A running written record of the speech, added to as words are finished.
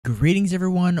Greetings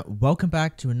everyone, welcome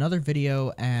back to another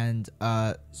video, and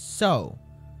so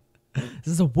this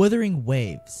is a Wuthering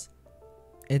Waves.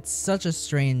 It's such a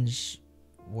strange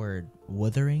word.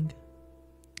 Wuthering?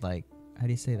 Like, how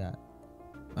do you say that?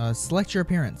 Select your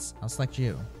appearance. I'll select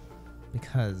you.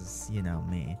 Because, you know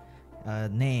me.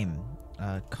 Name.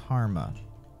 Karma.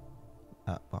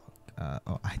 Oh,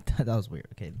 that was weird.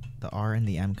 Okay, the R and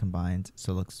the M combined,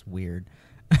 so it looks weird.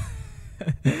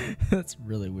 That's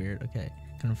really weird. Okay,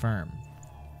 confirm.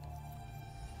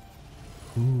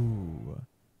 Ooh,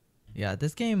 yeah,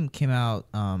 this game came out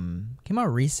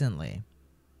recently.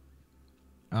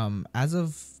 As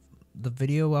of the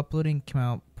video uploading, came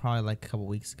out probably like a couple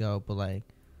weeks ago, but like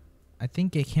I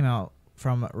think it came out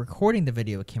from recording the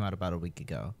video. It came out about a week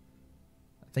ago.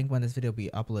 I think when this video will be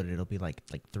uploaded, it'll be like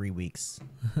 3 weeks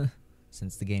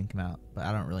since the game came out, but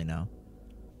I don't really know.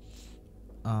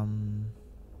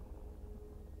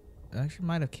 It actually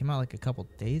might have came out like a couple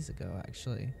days ago,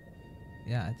 actually.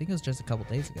 Yeah, I think it was just a couple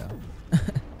days ago.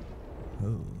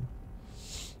 Ooh.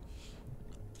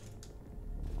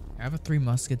 I have a Three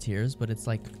Musketeers, but it's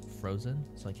like frozen,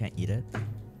 so I can't eat it.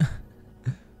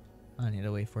 I need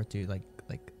to wait for it to like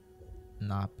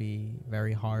not be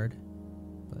very hard.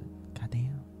 But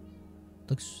goddamn,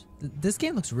 this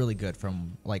game looks really good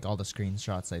from like all the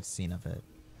screenshots I've seen of it.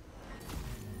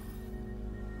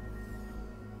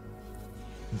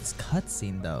 This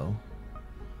cutscene though,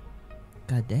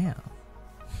 goddamn.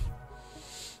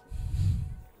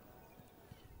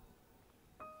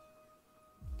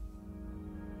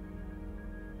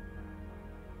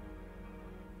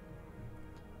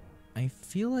 I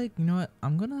feel like, you know what,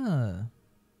 I'm gonna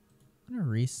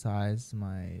resize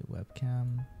my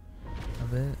webcam a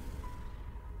bit.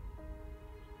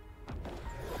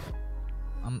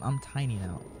 I'm tiny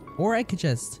now, or I could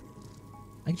just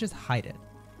hide it.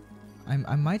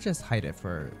 I might just hide it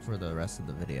for the rest of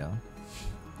the video.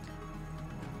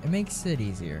 It makes it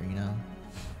easier, you know.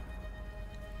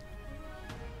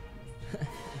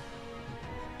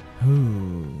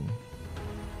 Ooh.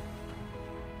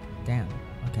 Damn.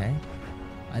 Okay.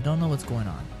 I don't know what's going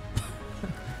on.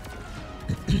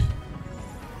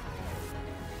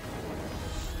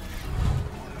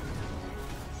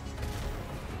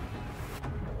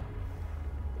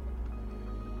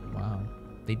 Wow.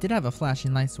 They did have a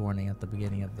flashing lights warning at the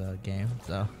beginning of the game,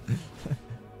 so.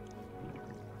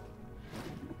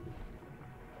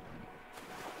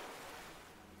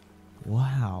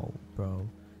 Wow, bro.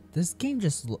 This game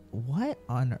just what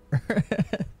on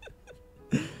earth?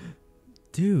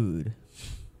 Dude.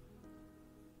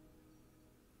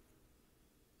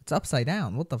 It's upside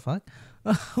down. What the fuck?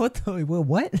 What the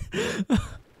what?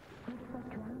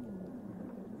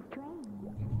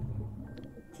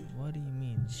 What do you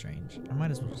mean strange? I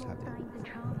might as well just have it.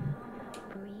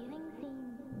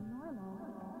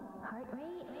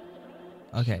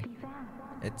 Okay.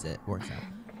 It works out.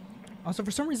 Also,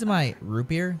 for some reason my root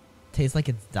beer tastes like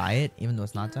it's diet, even though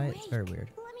it's not diet. It's very weird.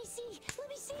 Let me see.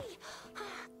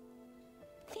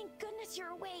 Thank goodness you're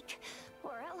awake,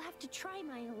 or I'll have to try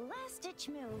my last-ditch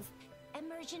move.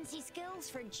 Emergency skills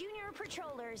for junior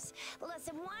patrollers.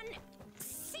 Lesson 1,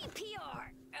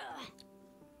 CPR.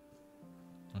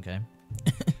 Okay.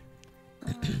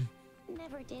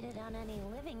 Never did it on any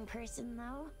living person,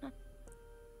 though.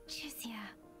 Juicia.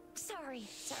 Sorry.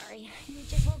 You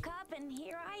just woke up, and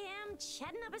here I am,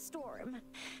 chatting up a storm.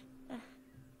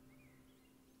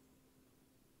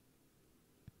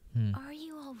 Are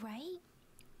you all right?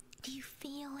 Do you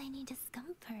feel any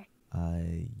discomfort?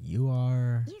 You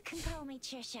are... You can call me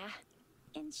Trisha,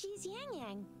 and she's Yang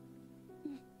Yang.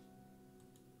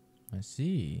 I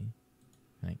see.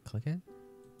 Can I click it?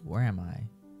 Where am I?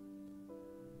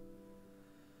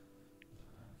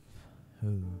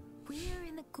 Who? We're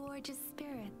in the Gorgeous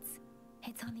Spirits.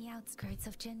 It's on the outskirts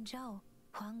of Zhenzhou,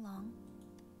 Huanglong.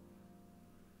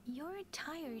 Your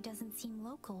attire doesn't seem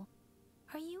local.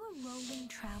 Are you a roving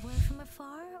traveler from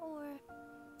afar, or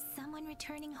someone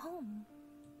returning home?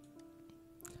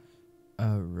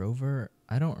 Rover?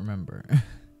 I don't remember.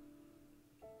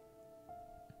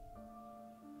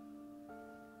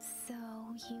 So,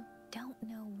 you don't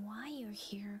know why you're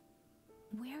here,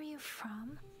 where you're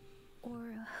from,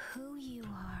 or who you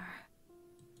are?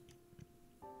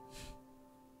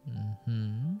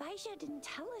 Baisha didn't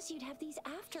tell us you'd have these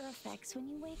after effects when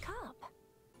you wake up.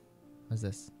 What's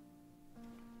this?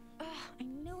 I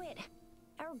knew it.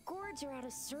 Our gourds are out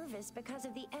of service because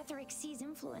of the Etheric Sea's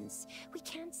influence. We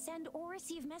can't send or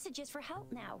receive messages for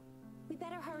help now. We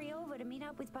better hurry over to meet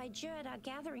up with Baiju at our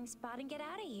gathering spot and get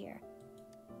out of here.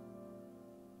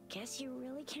 Guess you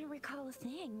really can't recall a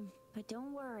thing, but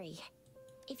don't worry.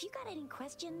 If you got any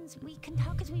questions, we can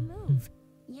talk as we move.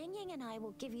 Yang King and I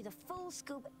will give you the full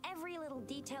scoop, every little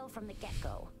detail from the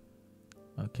get-go.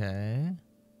 Okay.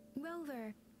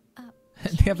 Rover,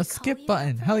 They have a skip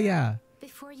button. Hell yeah.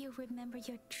 before you remember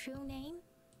your true name?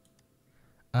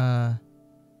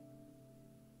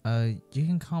 You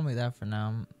can call me that for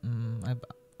now.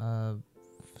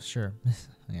 Sure.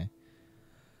 Okay.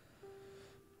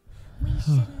 We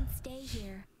shouldn't stay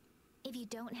here. If you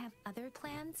don't have other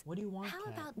plans, What do you want? how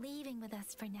about leaving with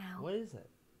us for now? What is it?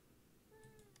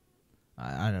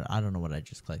 I don't know what I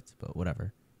just clicked, but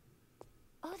whatever.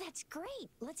 Oh, that's great.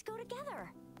 Let's go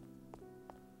together.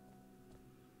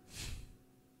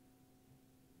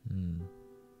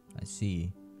 I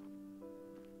see.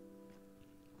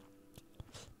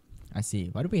 I see.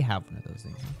 Why do we have one of those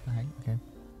things? Okay.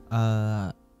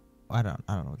 I don't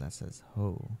know what that says.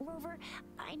 Oh. Rover,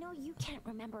 I know you can't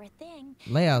remember a thing.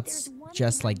 Layout's There's one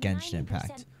just thing like I'm Genshin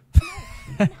Impact.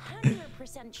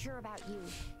 100% sure about you.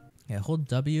 Yeah, hold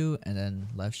W and then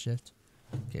left shift.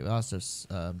 Okay, we also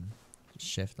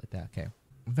shift like that. Okay.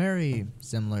 Very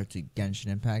similar to Genshin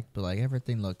Impact, but like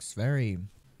everything looks very,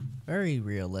 very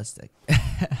realistic.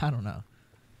 I don't know.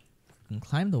 You can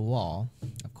climb the wall,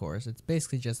 of course. It's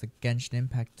basically just a Genshin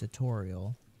Impact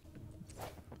tutorial.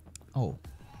 Oh.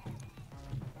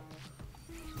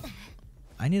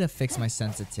 I need to fix my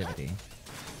sensitivity.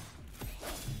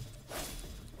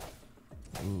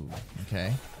 Ooh,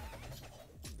 okay.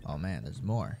 Oh man, there's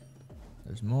more.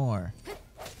 There's more.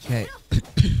 Okay.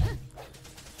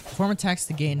 Perform attacks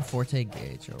to gain forte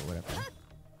gauge or whatever.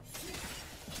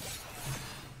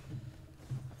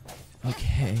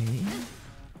 Okay.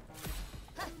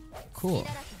 Cool.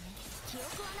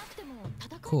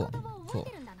 Cool.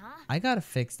 I gotta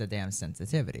fix the damn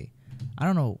sensitivity. I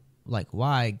don't know, like,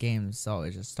 why games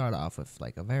always just start off with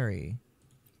like a very,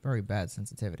 very bad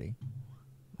sensitivity.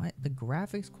 Why the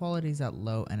graphics quality is at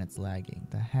low and it's lagging?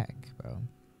 The heck, bro. I'm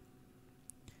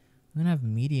gonna have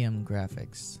medium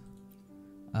graphics.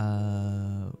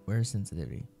 Where's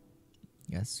sensitivity?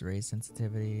 Yes, raise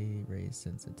sensitivity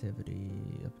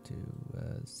up to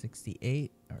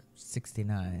 68 or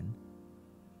 69.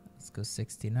 Let's go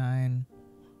 69.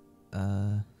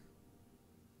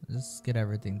 Just get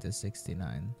everything to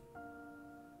 69.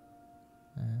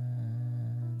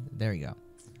 And there you go.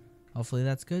 Hopefully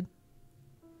that's good.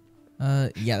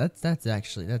 Yeah, that's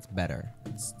actually better.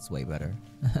 It's way better.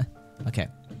 Okay.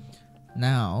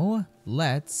 Now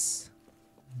let's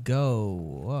go.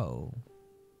 Whoa.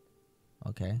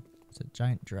 Okay, it's a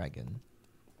giant dragon.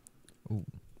 Ooh.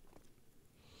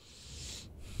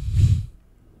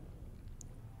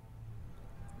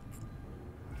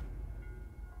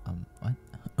 What?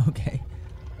 Okay.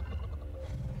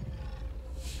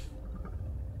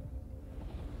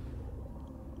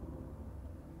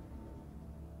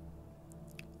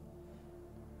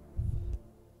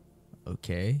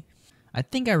 Okay. I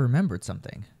think I remembered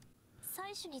something.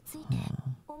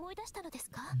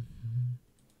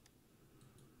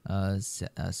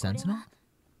 Sentinel?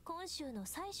 今週の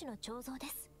採取の彫像で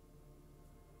す。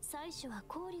採取は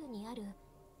交流にある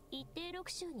一定6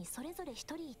州にそれぞれ1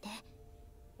人いて、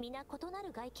皆異な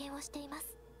る外見をしていま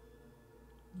す。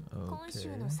今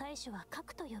週の採取は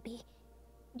核と呼び、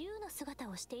竜の姿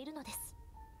をしているのです。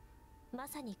ま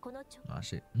さにこのOh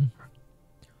shit.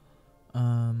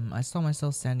 I saw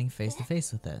myself standing face to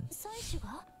face with it. 採取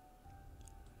が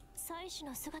採取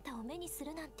の姿を目にす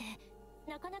るなんて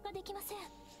なかなかできません。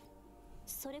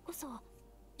それこそ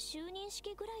就任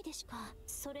式ぐらいでしか。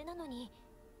それなのに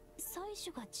採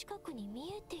取が近くに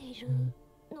見えている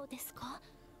のですか？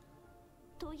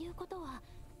ということは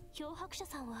漂白者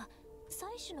さんは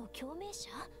採取の共鳴者？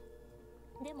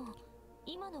でも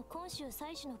今の今週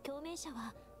採取の共鳴者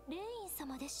はレイン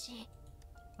様ですし。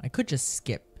I could just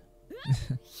skip.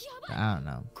 I don't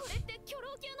know. これって巨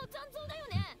老級の残像だよ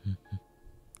ね。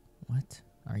What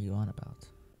are you on about?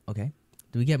 Okay.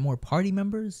 Do we get more party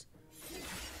members?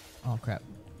 Oh crap.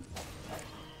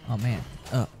 Oh man.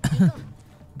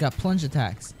 Got plunge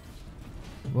attacks.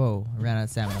 Whoa, I ran out of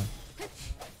stamina.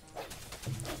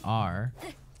 R.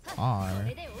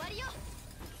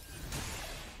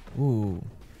 Ooh.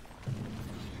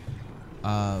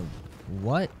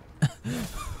 What?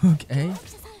 Okay.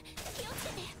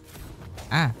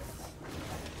 Ah.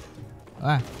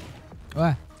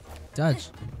 Dodge.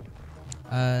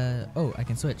 Oh, I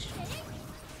can switch.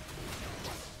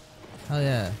 Hell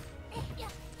yeah.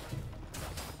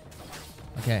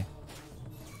 Okay.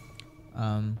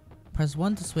 Press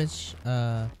 1 to switch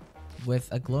with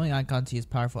a glowing icon to use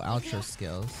powerful outro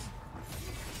skills.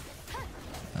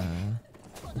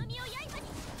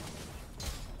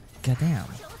 God damn.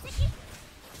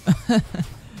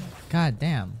 God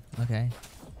damn. Okay.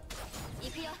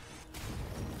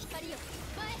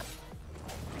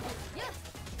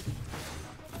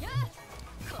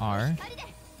 R.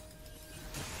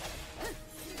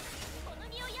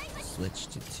 Switch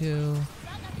to 2.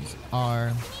 Use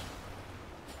R.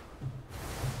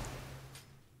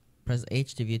 Press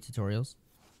H to view tutorials.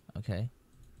 Okay.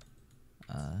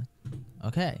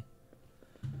 Okay.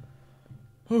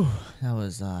 Whew, that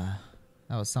was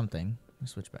something. Let me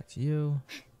switch back to you.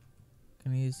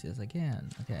 Can I use this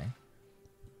again? Okay.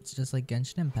 It's just like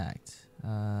Genshin Impact.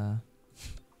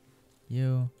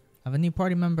 You have a new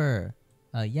party member.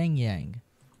 Yang Yang.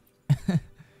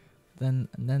 then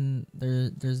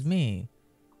there's me.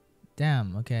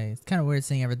 Damn, okay. It's kind of weird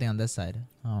seeing everything on this side.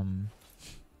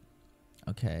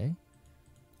 Okay.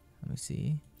 Let me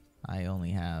see. I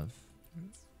only have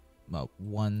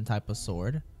one type of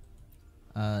sword.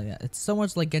 Yeah, it's so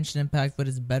much like Genshin Impact, but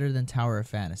it's better than Tower of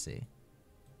Fantasy.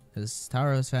 Because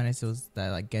Tower of Fantasy was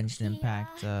that like Genshin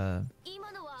Impact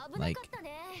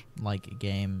like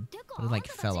game, but it like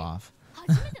fell off.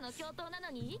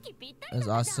 It was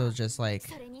also just like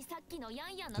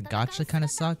the gacha kind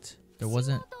of sucked.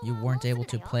 You weren't able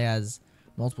to play as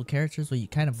multiple characters. Well, you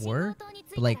kind of were,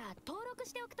 but like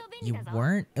you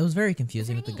weren't. It was very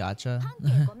confusing with the gacha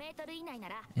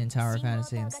in Tower of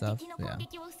Fantasy and stuff. Yeah.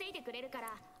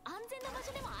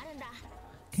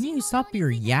 Can you stop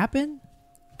your yapping?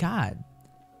 God,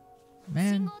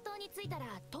 man,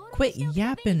 quit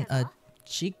yapping.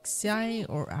 Chixia,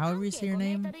 or however you say your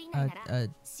name.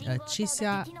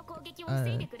 Chixia.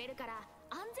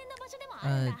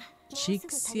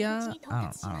 Chixia. I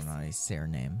don't know how you say her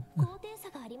name.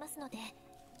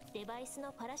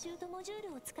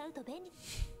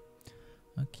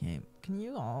 Okay, can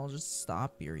you all just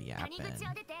stop your yapping?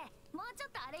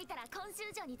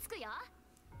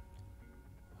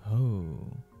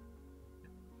 Oh.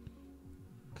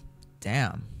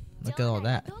 Damn. Look at all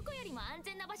that.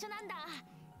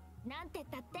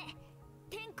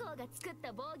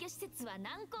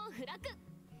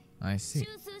 I see.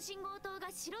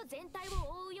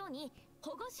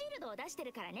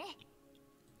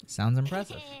 Sounds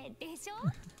impressive.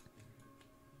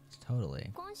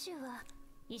 Totally.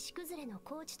 石崩れの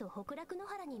高地と北楽野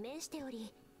原に面してお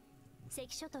り、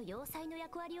関所と要塞の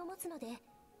役割を持つので、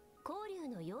交流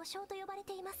の要衝と呼ばれ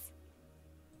ています。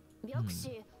白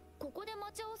紙、ここで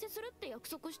待ち合わせするって約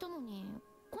束したのに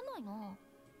来ないな。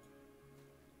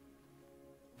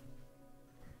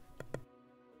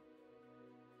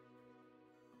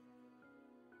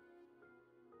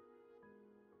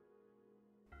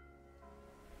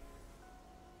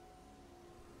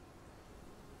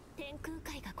天空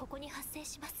海がここに発生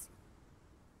します。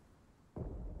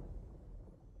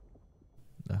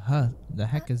The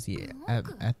heck is the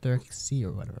Etheric Sea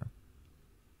or whatever?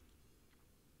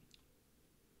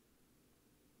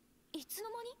 いつの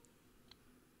間に？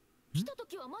来た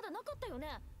時はまだなかったよね。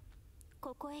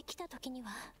ここへ来た時には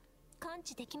感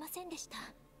知できませんでした。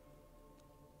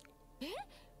え？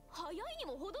早いに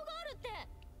も程があるって。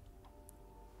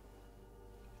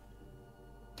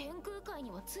天空海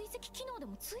には追跡機能で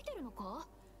もついてるのか？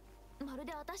まる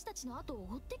で私たちの後を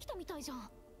追ってきたみたいじゃん。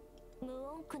無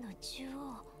音区の中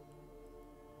央。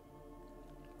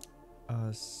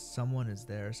Someone is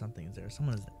there, something is there,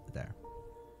 someone is there.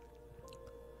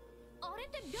 あれっ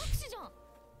て白紙じゃん。白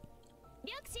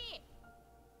紙。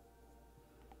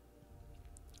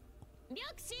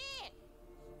白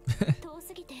紙。遠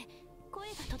すぎて声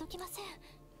が届きませ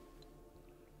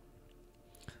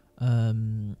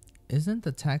ん。Isn't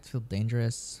the tact field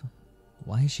dangerous?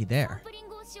 Why is she there? サンプリン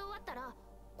グをし終わったら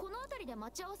この辺りで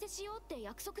待ち合わせしようって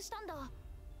約束したんだ。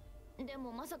で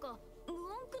もまさか無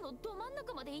音区のど真ん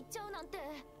中まで行っちゃうなんて。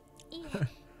い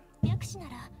え、白紙な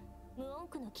ら無音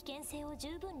区の危険性を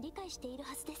十分理解している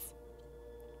はずです。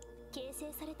形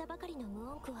成されたばかりの無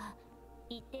音区は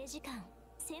一定時間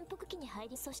潜伏期に入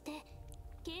り、そして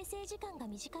形成時間が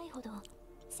短いほど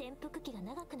潜伏期が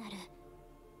長くなる。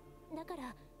だか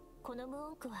らこの無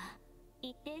音区は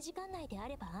一定時間内であ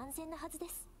れば安全なはずで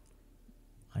す。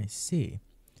I see.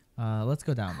 Let's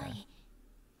go down there. はい。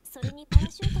それにパラ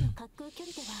シュートの滑空距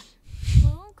離では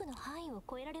無音区の範囲を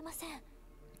超えられません。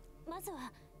まず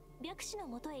は白紙の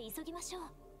元へ急ぎましょう。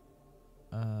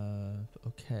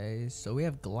Okay, so we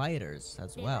have gliders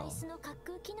as デバ well. イスの滑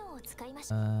空機能を使いま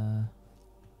し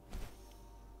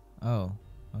Oh,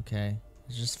 okay.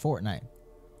 It's just Fortnite.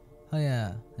 Oh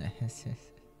yeah.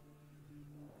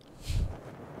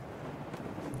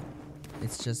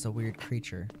 It's just a weird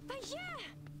creature.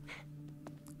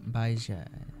 Baija.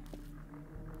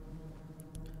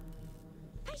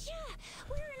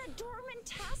 We're in a dormant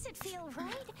tacet field,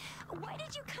 right? Why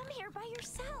did you come here by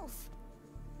yourself?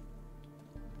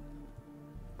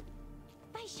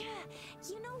 Aisha,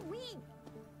 you know we...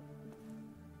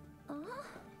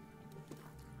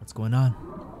 What's going on?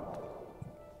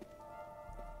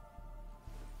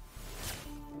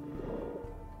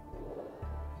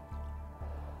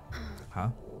 Huh?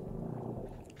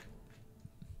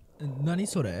 Nani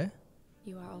sore?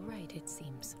 You are all right, it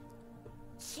seems.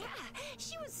 Yeah,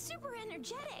 she was super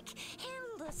energetic.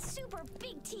 Handled a super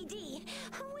big TD.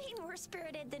 Way more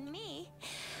spirited than me.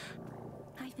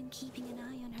 I've been keeping an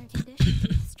eye on her condition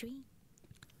through the stream.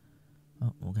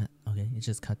 Oh, okay. Okay, it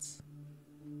just cuts.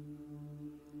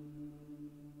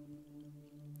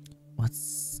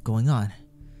 What's going on?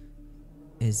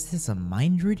 Is this a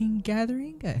mind reading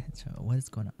gathering? What is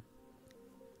going on?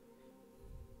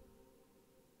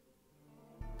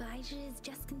 Baija is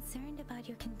just concerned about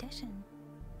your condition.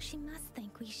 She must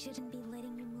think we shouldn't be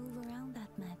letting you move around that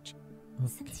much.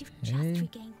 Since you've just Okay.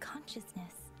 regained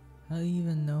consciousness. How do you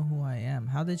even know who I am?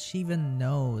 How did she even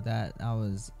know that I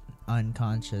was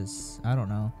unconscious? I don't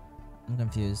know. I'm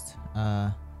confused.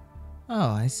 Oh,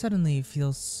 I suddenly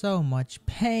feel so much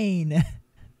pain.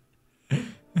 Are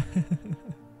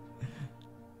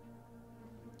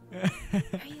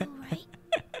you alright?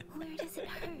 Where does it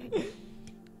hurt?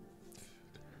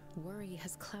 Worry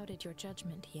has clouded your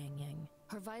judgment, Yang Yang.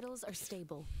 Her vitals are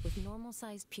stable, with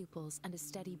normal-sized pupils and a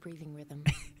steady breathing rhythm.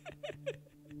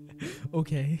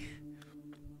 Okay.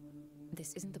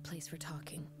 This isn't the place for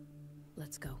talking.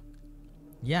 Let's go.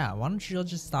 Yeah, why don't you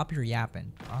just stop your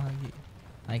yapping?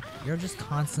 Like, you're just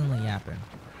constantly yapping.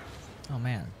 Oh,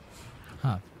 man.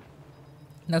 Huh.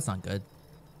 That's not good.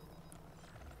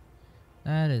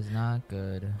 That is not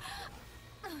good.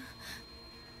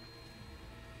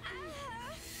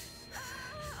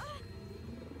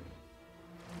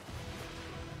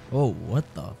 Oh, what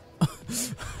the?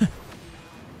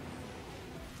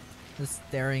 Just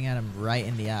staring at him right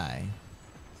in the eye.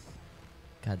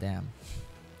 Goddamn.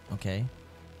 Okay.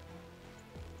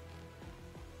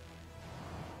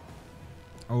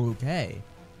 Okay.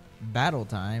 Battle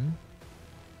time.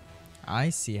 I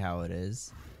see how it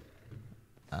is.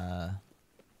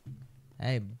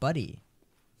 Hey, buddy.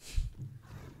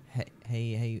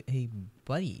 Hey,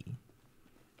 buddy.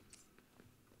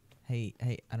 Hey,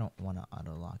 I don't want to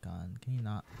auto lock on. Can you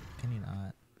not? Can you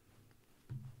not?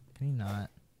 Can you not?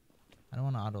 I don't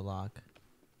want to auto lock.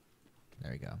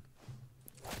 There we go.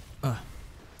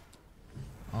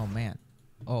 Oh man.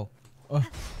 Oh. I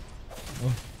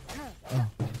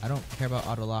don't care about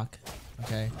auto lock.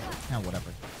 Okay. Yeah,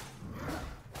 whatever.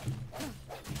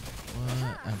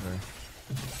 Whatever.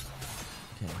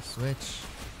 Okay, switch.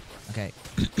 Okay.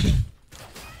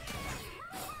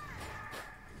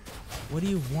 What do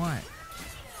you want?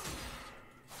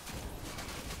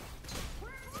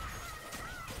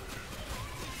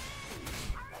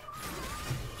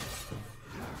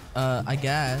 I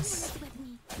guess.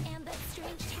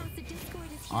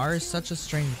 R is such a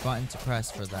strange button to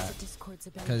press for that.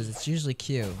 Because it's usually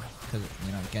Q. Because,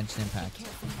 you know, Genshin Impact.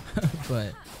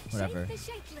 But, whatever.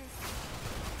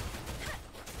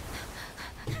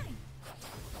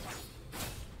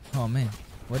 Oh man.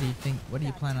 What do you think? What do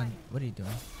you plan on? What are you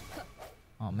doing?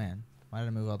 Oh man. Why did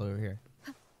I move all the way over here?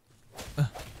 Let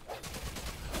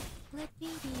me be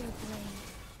your blade.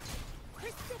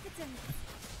 Precipitant.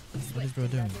 What is bro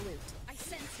doing? I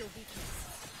sense your weakness.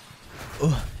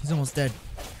 Oh, he's almost dead.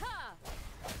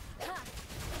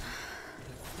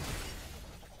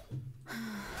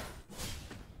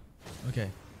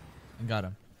 Okay. I got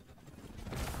him.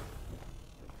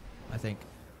 I think.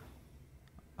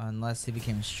 Unless he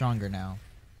became stronger now.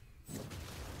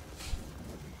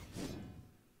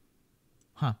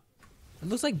 Huh. It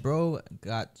looks like bro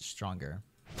got stronger.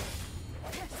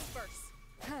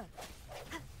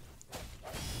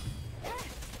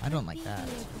 I don't like that.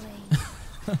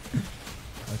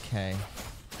 Okay.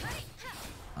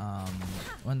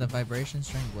 When the vibration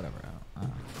strength, whatever.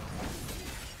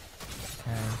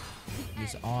 Okay.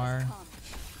 Use R.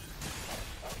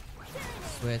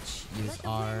 Switch. Use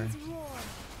R.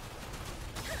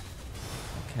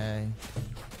 Okay.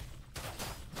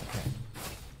 Okay.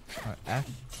 Or F.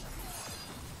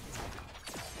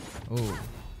 Oh.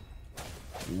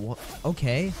 What?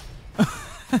 Okay.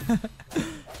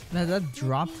 That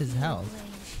dropped his health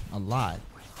a lot.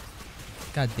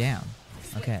 God damn.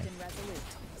 Okay.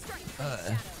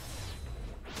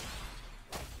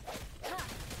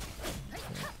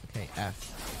 Okay, F.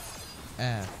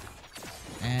 F.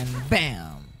 And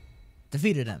BAM!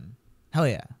 Defeated him. Hell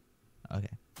yeah. Okay.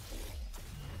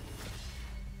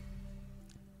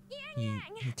 He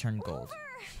turned gold.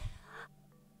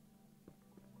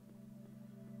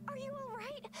 Are you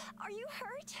alright? Are you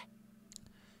hurt?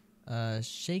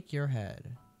 Shake your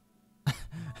head.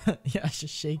 Yeah,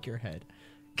 just shake your head.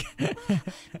 Thank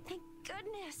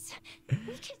goodness.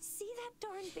 We could see that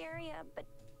darn barrier, but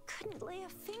couldn't lay a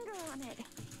finger on it.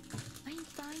 I'm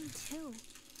fine too.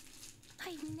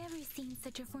 I've never seen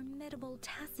such a formidable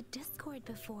tacit discord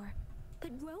before, but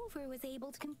Rover was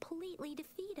able to completely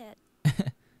defeat it.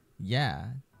 Yeah,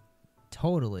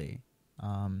 totally.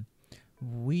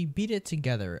 We beat it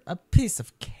together. A piece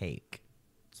of cake.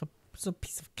 It's a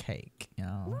piece of cake, you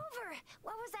know. Rover,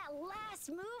 what was that last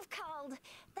move called?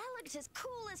 That looked as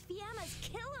cool as Fiamma's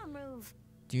killer move.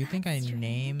 Do you think I That's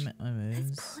name strange. my This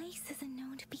moves? place isn't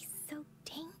known to be so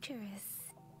dangerous.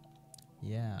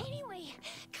 Yeah. Anyway,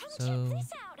 come So- check this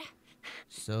out.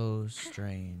 So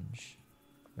strange.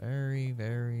 Very,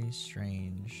 very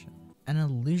strange. An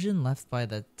illusion left by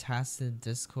the tacit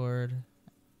discord.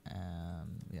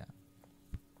 Yeah.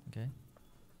 Okay.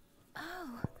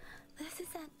 Oh, this is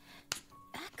an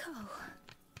echo.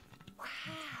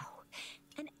 Wow,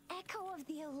 an echo of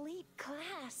the elite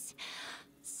class.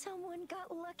 Someone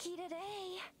got lucky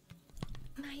today.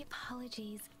 My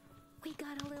apologies. We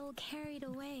got a little carried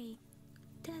away.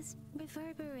 Does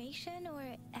reverberation or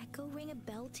echo ring a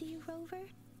bell to you,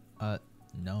 Rover?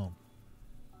 No.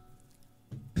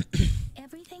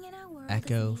 Everything in our world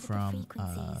Echo is made from, up of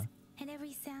frequencies, and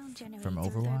every sound generates from a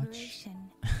Overwatch?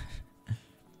 reverberation.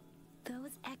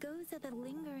 Those echoes are the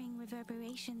lingering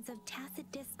reverberations of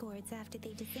tacit discords after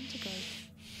they disintegrate.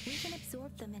 We can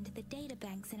absorb them into the data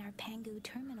banks in our Pangu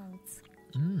terminals.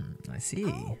 I see.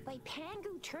 Oh, by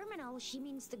Pangu Terminal, she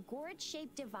means the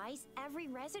gourd-shaped device every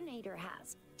resonator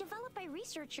has, developed by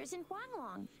researchers in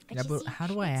Huanglong. Yeah, you but see, how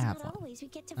do I it's have not one? always we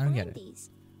get to I don't find get it.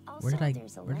 these. Where did I-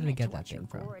 there's a where did I limit get to that what your thing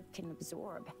from? gourd can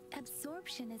absorb.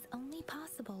 Absorption is only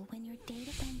possible when your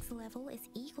databank's level is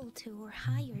equal to or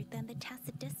higher than the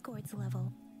tacit discord's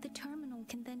level. The terminal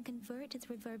can then convert its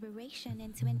reverberation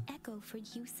into an echo for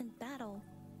use in battle.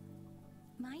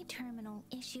 My terminal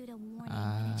issued a warning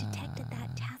when it detected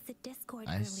that tacit discord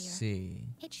I earlier. see.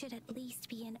 It should at least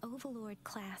be an overlord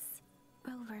class.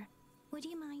 Rover, would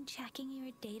you mind checking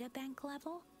your databank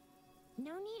level?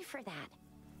 No need for that.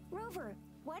 Rover,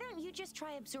 why don't you just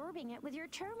try absorbing it with your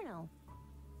terminal?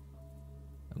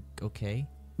 Okay.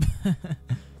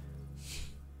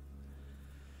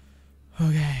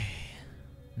 Okay.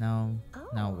 Now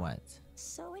Oh. what?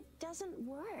 So it doesn't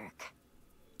work.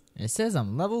 It says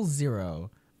I'm level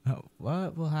 0. Oh,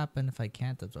 what will happen if I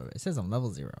can't absorb it? It says I'm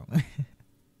level 0.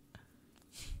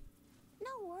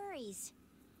 No worries.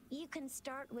 You can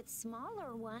start with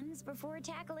smaller ones before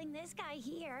tackling this guy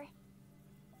here.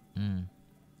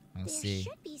 I'll There see.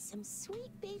 should be some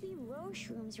sweet baby roche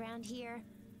rooms around here.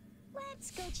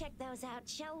 Let's go check those out,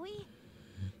 shall we?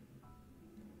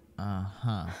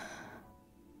 Uh-huh.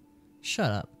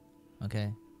 Shut up.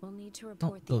 Okay. We'll need to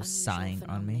report the go unusual sighing on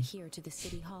phenomena me. here to the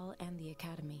city hall and the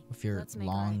academy. With your Let's make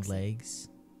our long exit. legs.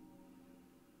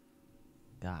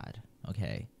 God.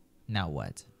 Okay. Now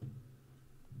what?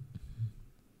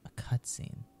 A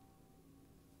cutscene.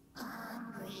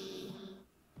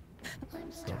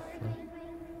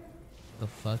 The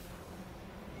fuck?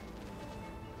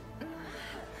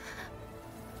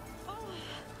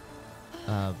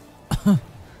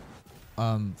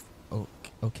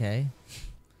 Okay.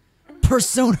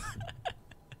 Persona.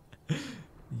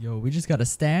 Yo, we just gotta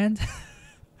stand.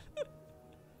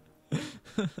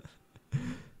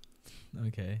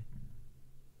 Okay.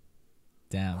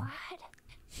 Damn. What?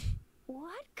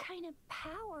 What kind of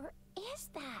power is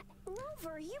that?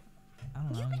 Rover, I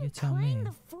don't you've know. been You tell me. playing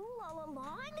the fool all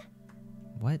along?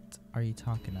 What are you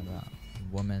talking about,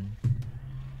 woman?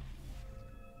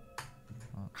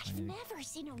 Oh, I've never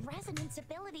seen a resonance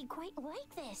ability quite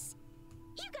like this.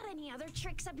 You got any other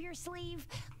tricks up your sleeve?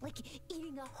 Like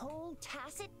eating a whole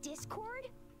tacit discord?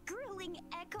 Grilling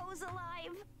echoes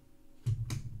alive?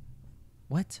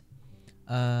 What?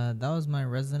 That was my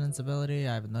resonance ability.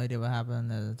 I have no idea what happened.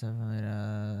 This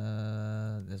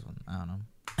one. I don't know.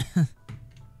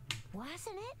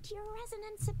 Wasn't it your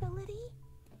resonance ability?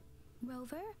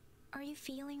 Rover, are you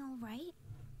feeling all right?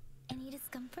 Any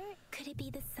discomfort? Could it be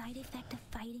the side effect of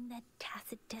fighting that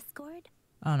tacit discord?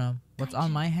 I don't know. What's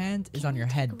on my hand is Can on we your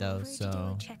take head though, Rover to do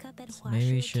so a checkup at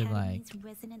maybe we Hwashu should Academy's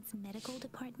resonance medical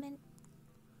department?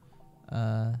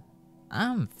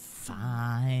 I'm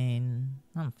fine.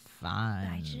 I'm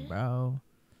fine, Gacha? bro.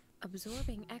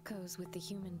 Absorbing echoes with the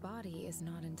human body is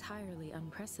not entirely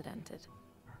unprecedented.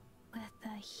 With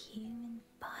the human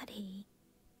body.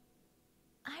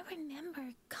 I remember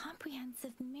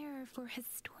Comprehensive Mirror for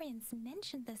Historians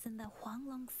mentioned this in the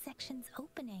Huanglong section's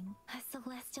opening. A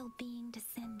celestial being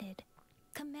descended,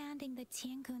 commanding the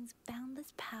Tiankun's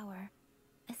boundless power,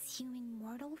 assuming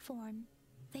mortal form,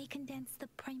 They condensed the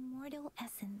primordial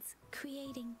essence,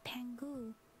 creating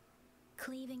Pangu.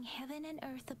 Cleaving heaven and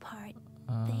earth apart,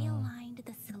 they aligned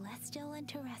the celestial and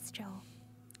terrestrial.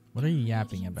 What are you Their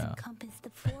yapping radiance about? encompassed the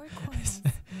four corners.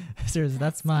 Seriously,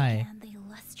 that's Thus my began the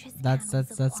illustrious annals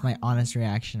of that's my Huang honest Long,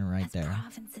 reaction right as there.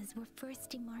 provinces were first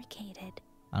demarcated.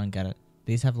 I don't get it.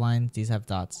 These have lines, these have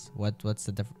dots. What's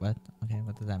the difference? What? Okay,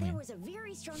 what does that There mean? was a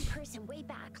very strong person way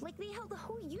back, like they held the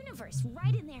whole universe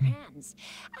right in their hands.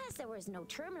 As there was no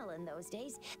terminal in those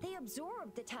days, they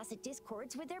absorbed the tacit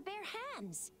discords with their bare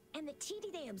hands. And the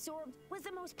TD they absorbed was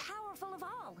the most powerful of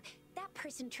all. That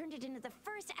person turned it into the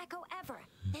first echo ever.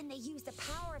 Then they used the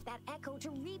power of that echo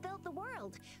to rebuild the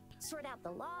world, sort out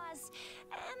the laws,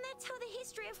 and that's how the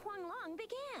history of Huang Long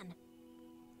began.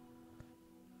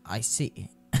 I see.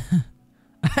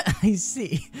 I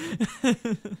see.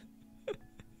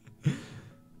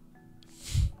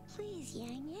 Please,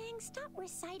 Yang Yang, stop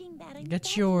reciting that. I'm Get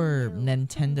begging your you.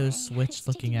 Nintendo I Switch used to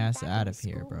looking do ass that out in of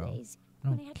here, school bro. days, I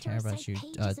when don't had to care about recite you,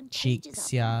 pages and pages of them.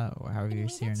 Cheeksia, or however you Anyway,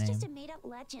 say your that's name. just a made-up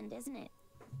legend, isn't it?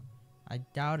 I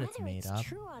doubt it's Whether made it's up.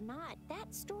 true or not,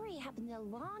 that story happened a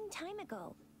long time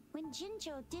ago, when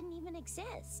Jinzhou didn't even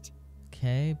exist.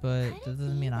 Okay, but Could that it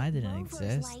doesn't be mean I that didn't Rover's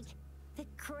exist. like the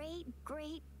great,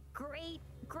 great, great,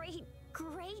 great,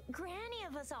 great granny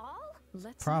of us all?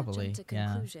 Let's Probably, not jump to yeah.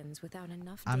 conclusions without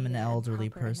enough I'm an data and elderly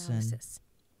proper person. analysis.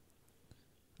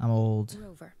 I'm old.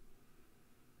 Rover,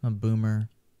 I'm a boomer.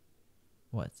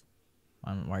 What?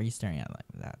 Why are you staring at it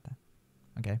like that?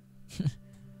 Okay.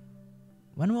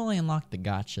 When will I unlock the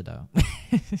Gatcha though?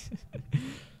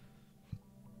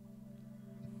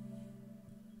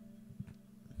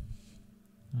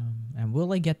 And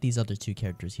will I get these other two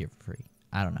characters here for free?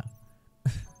 I don't know.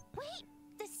 Wait,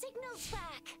 the signal's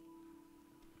back.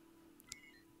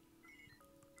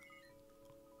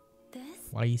 This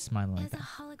Why are you smiling like is a that?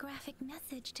 holographic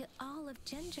message to all of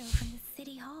Jinzhou from the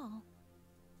city hall.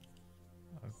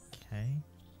 Okay.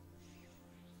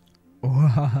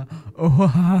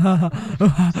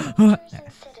 Passengers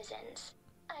and citizens,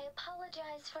 I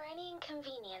apologize for any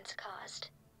inconvenience caused.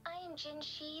 I am Jin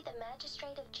Shi, the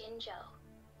magistrate of Jinzhou.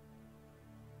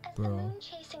 As the Bro. Moon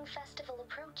Chasing Festival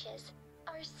approaches,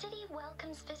 our city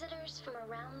welcomes visitors from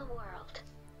around the world.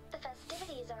 The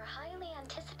festivities are highly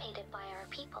anticipated by our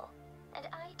people, and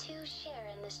I too share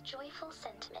in this joyful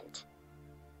sentiment.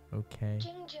 Okay.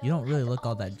 Jinzhou You don't really has look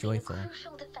all that always been a joyful.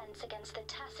 crucial defense against the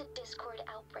tacit discord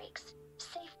outbreaks,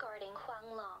 safeguarding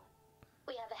Huang Long.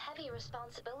 We have a heavy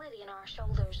responsibility in our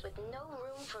shoulders with no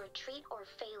room for retreat or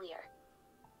failure.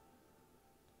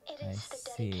 It I is the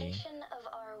see. dedication of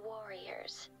our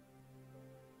warriors,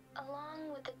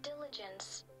 along with the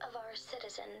diligence of our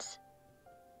citizens,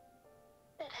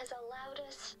 that has allowed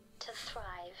us to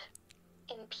thrive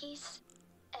in peace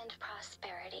and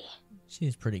prosperity.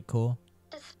 She's pretty cool.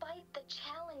 Despite the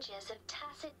challenges of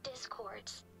tacit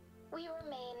discords, we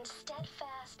remain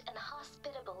steadfast and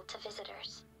hospitable to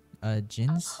visitors,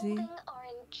 Jinsei? upholding our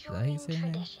Is that how you enduring say her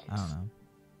name? traditions. I don't know.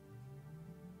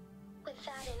 With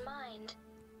that in mind,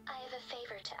 I have a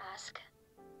favor to ask.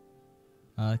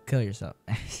 Kill yourself.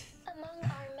 Among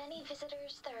our many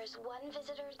visitors, there is one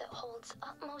visitor that holds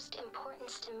utmost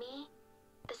importance to me,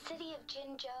 the city of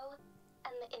Jinzhou,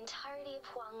 and the entirety of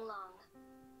Huang Long.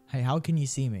 Hey, how can you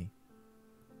see me?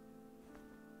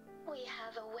 We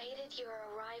have awaited your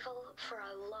arrival for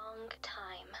a long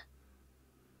time.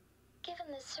 Given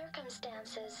the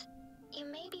circumstances, you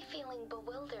may be feeling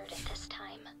bewildered at this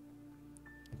time.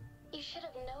 You should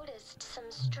have noticed some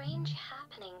strange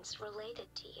happenings related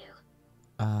to you.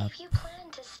 If you plan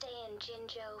to stay in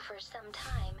Jinzhou for some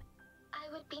time, I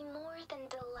would be more than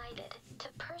delighted to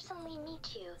personally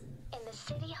meet you in the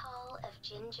City Hall of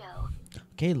Jinzhou.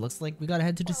 Okay, looks like we gotta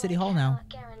head to the While city I hall now. cannot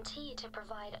guarantee to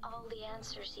provide all the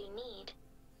answers you need,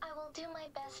 I will do my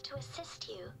best to assist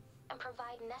you and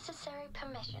provide necessary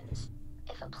permissions,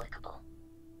 if applicable.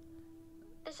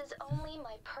 This is only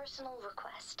my personal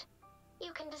request.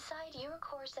 You can decide your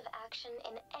course of action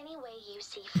in any way you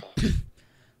see fit.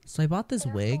 So I bought this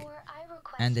wig, Therefore, I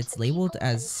request and it's the labeled people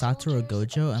as and Satoru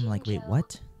soldiers Gojo. of I'm like, wait, Jinzhou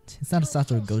what? It's not a to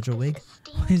Satoru assist Gojo this wig.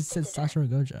 esteemed Why is it visitor Satoru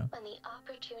Gojo? when the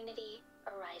opportunity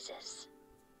arises.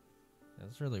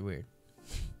 That's really weird.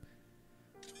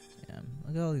 Yeah,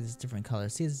 look at all these different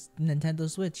colors. See, it's Nintendo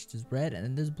Switch. There's red and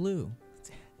then there's blue.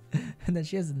 And then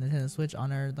she has a Nintendo Switch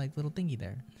on her like little thingy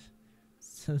there.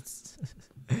 So it's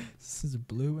this is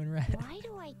blue and red. Why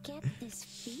do I get this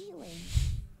feeling?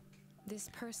 this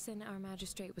person our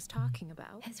magistrate was talking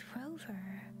about. As Rover.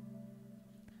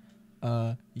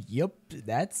 Yup,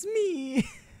 that's me.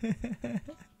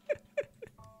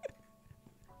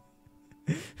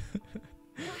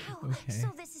 Wow, Okay. so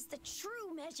this is the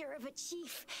true measure of a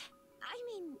chief. I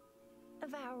mean,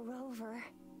 of our rover.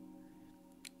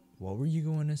 What were you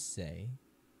going to say?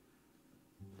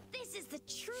 This is the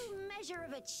true measure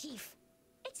of a chief.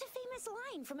 It's a famous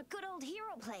line from a good old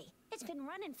hero play. It's been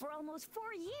running for almost 4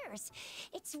 years.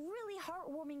 It's a really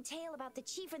heartwarming tale about the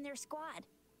chief and their squad.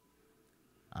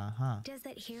 Uh-huh. Does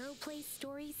that hero play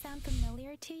story sound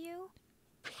familiar to you?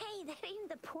 Hey, that ain't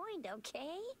the point,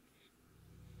 okay?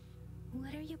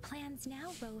 What are your plans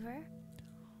now, Rover?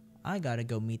 I gotta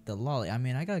go meet the lolly. I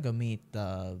mean, I gotta go meet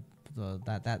that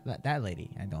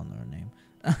lady. I don't know her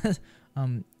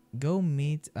name. Go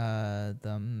meet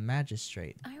the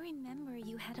magistrate. I remember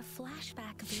you had a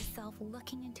flashback of yourself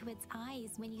looking into its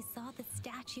eyes when you saw the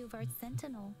statue of our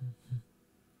sentinel.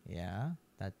 Yeah,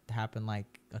 that happened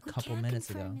like a couple can't minutes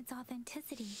confirm ago. its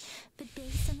authenticity, but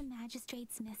based on the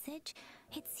magistrate's message,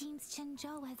 it seems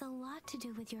Chenzhou has a lot to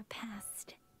do with your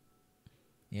past.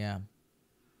 Yeah.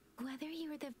 Whether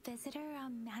you were the visitor our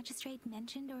magistrate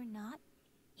mentioned or not,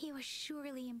 you are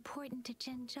surely important to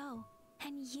Chenzhou,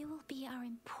 and you will be our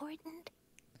important...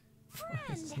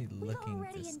 Why is he Friend, we've looking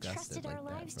already disgusted entrusted like our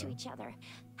that, lives bro? to each other.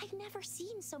 I've never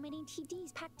seen so many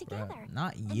TDs packed Bruh, together.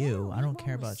 not And you. that I don't elite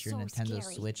care one was about your so Nintendo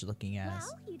scary. Switch looking ass.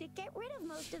 Well, you did get rid of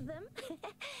most of them.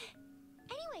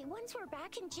 Anyway, once we're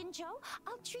back in Jinzhou,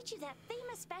 I'll treat you that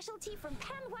famous specialty from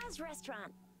Panhua's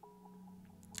restaurant.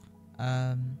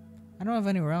 I don't have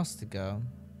anywhere else to go.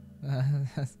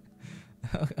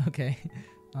 Okay.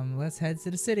 Let's head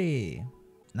to the city.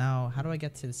 Now, how do I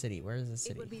get to the city? Where is the It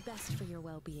city? would be best for your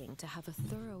well-being to have a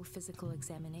thorough physical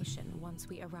examination once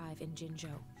we arrive in Jinzhou.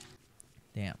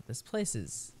 Damn, this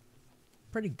place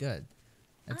pretty good.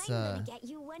 It's I'm gonna get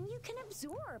you one you can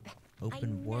absorb. I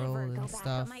open never world go and back on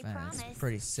stuff, my and it's promise.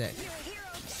 pretty sick. Your hero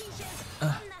Kisha's on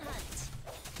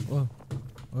the Whoa,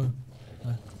 hunt.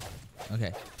 whoa.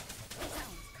 Okay.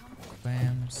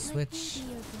 Bam, switch, Let me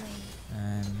be your blade.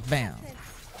 and bam.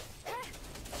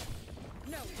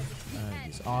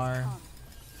 Use R.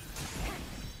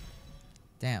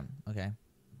 Damn. Okay.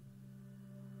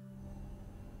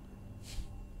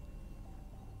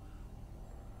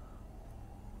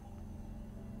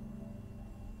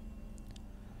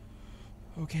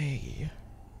 Okay.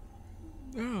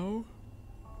 Now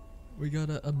we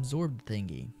gotta absorb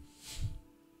thingy.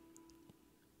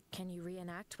 Can you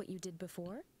reenact what you did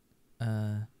before?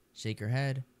 Shake your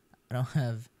head. I don't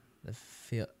have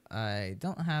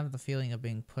the feeling of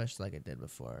being pushed like I did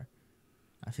before.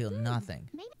 I feel nothing.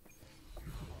 Maybe.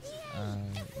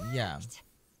 Yeah.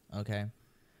 Okay.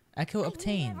 Echo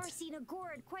obtained. I've never seen a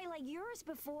gourd quite like yours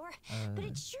before, but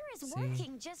it sure is see.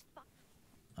 working just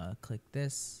fine. Click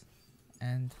this,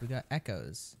 and we got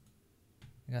echoes.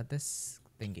 I got this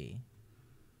thingy.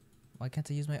 Why can't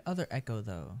I use my other echo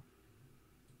though?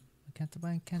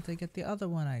 Why can't I get the other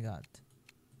one I got?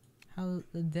 How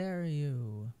dare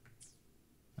you?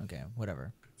 Okay,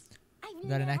 whatever. We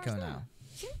got an echo now.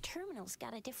 Your terminal's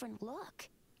got a different look,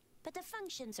 but the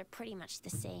functions are pretty much the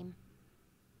same.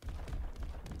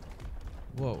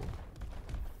 Whoa.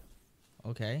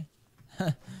 Okay.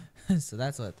 So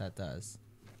that's what that does.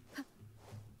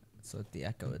 That's what the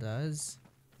echo does.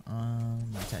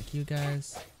 Attack you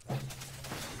guys.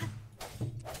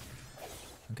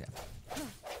 Okay.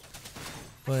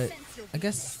 But I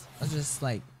guess I'll just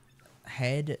like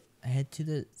head to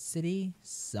the city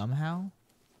somehow.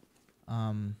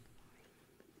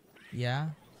 Yeah.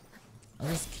 I'll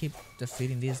just keep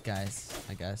defeating these guys,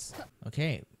 I guess.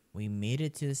 Okay, we made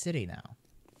it to the city now.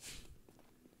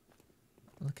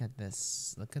 Look at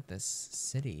this. Look at this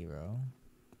city, bro.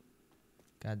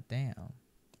 God damn.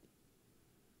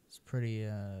 It's pretty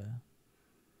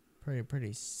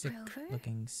sick Rover?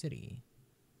 looking city.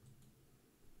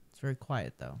 It's very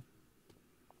quiet though.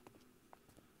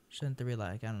 Shouldn't there be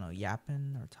like, I don't know,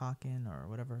 yapping or talking or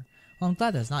whatever? Well, I'm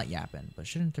glad there's not yapping, but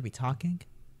shouldn't there be talking?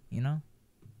 You know?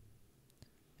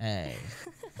 Hey.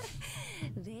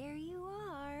 There you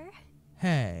are,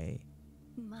 Hey.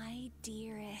 my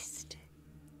dearest.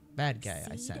 Bad guy,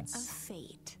 I Seed of sense.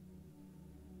 fate.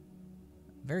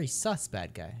 Very sus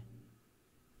bad guy.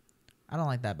 I don't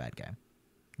like that bad guy.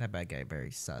 That bad guy,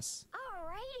 very sus.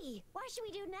 Alrighty, what should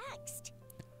we do next?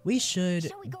 We should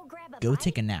Shall we go grab a go bite?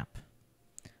 take a nap.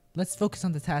 Let's focus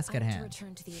on the task I at want to hand.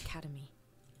 return to the academy.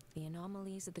 The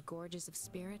anomalies of the gorges of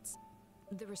spirits,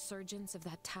 the resurgence of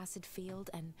that tacit field,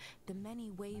 and the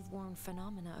many wave-worn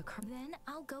phenomena occur. Then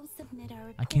I'll go submit our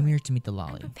report. I came here to meet the and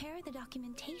lolly. prepare the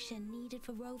documentation needed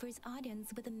for Rover's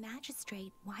audience with the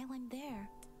magistrate while I'm there.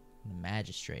 The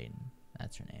magistrate.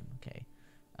 That's her name. Okay.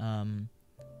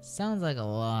 Sounds like a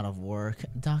lot of work.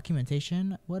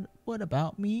 Documentation? What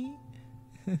about me?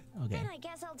 Okay. Then I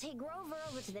guess I'll take Rover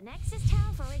over to the Nexus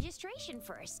Tower for registration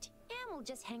first. And we'll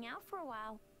just hang out for a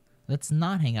while. Let's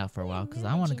not hang out for a while because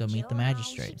I want to go meet the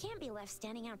magistrate. She can't be left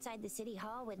standing outside the city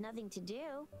hall with nothing to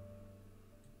do.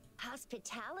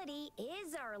 Hospitality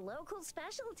is our local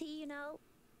specialty, you know.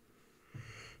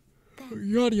 Then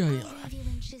Yada yada I'll yada. leave you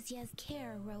in Shizia's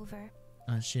care, Rover.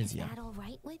 Is Shizia. that all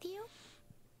right with you?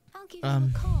 I'll give you a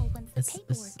call once the It's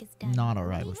paperwork is done. not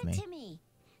alright Leave with it me. to me.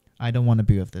 I don't want to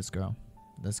be with this girl.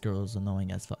 This girl is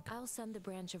annoying as fuck. I'll send the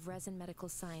branch of Resin Medical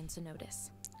Science a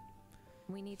notice.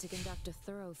 We need to conduct a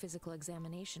thorough physical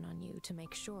examination on you to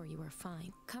make sure you are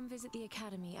fine. Come visit the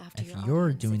academy after If your you're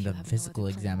audience doing if you the have no physical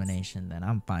other plans. examination, then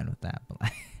I'm fine with that. But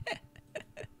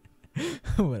like,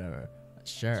 whatever.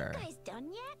 Sure. You guys done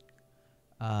yet?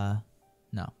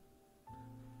 No.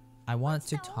 I want to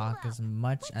So hold talk up. as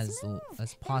much Let's move. as Then we'll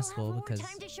possible have more because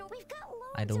time to show. We've got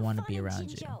I loads don't of wanna fun be in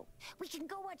around you. Jinzhou. We can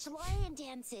go watch lion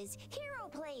dances, hero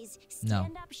plays, No.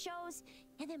 stand-up shows,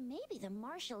 and then maybe the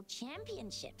martial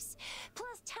championships.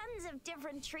 Plus tons of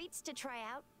different treats to try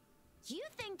out. You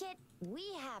think it, we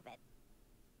have it.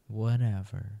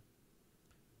 whatever.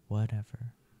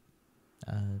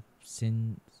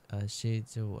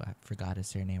 Shizu, I forgot his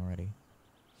surname already.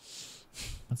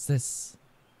 What's this?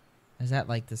 Is that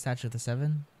like the Statue of the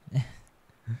Seven?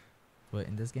 What,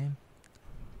 in this game?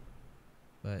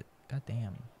 But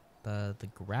goddamn, the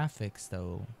graphics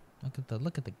though. Look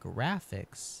at the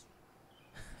graphics.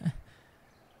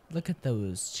 Look at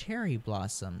those cherry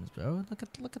blossoms, bro. Look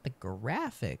at the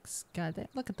graphics. God damn,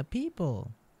 look at the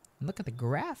people. Look at the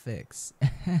graphics.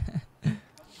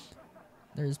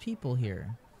 There's people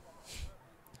here.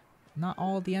 Not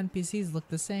all the NPCs look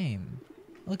the same.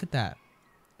 Look at that.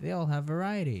 They all have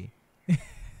variety.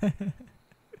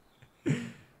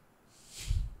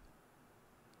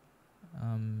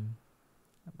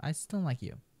 I still like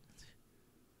you.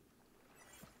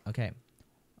 Okay.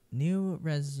 New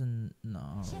resin. No.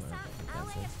 Chissa, whatever LA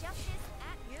that says. of Justice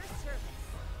at your service.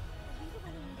 Are you the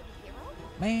one who needed a hero?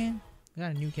 Man, we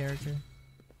got a new character.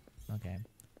 Okay,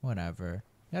 whatever.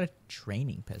 We got a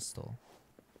training pistol.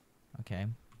 Okay,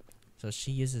 so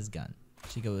she uses gun.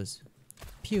 She goes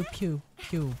pew pew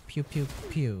pew pew pew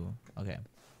pew. Okay,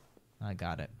 I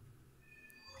got it.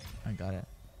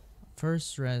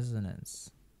 First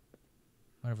resonance.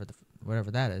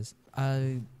 Whatever that is.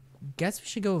 Guess we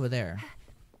should go over there.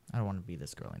 I don't want to be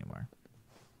this girl anymore.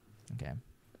 Okay.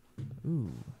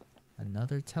 Ooh,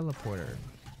 another teleporter.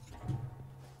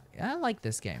 I like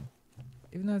this game,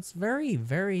 even though it's very,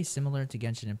 very similar to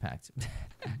Genshin Impact.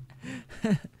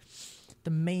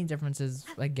 The main difference is,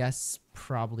 I guess,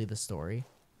 probably the story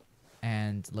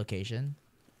and location.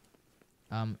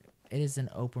 It is an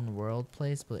open world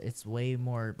place, but it's way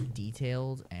more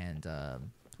detailed and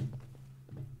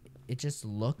it just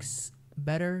looks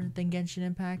better than Genshin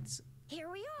Impact. Here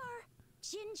we are.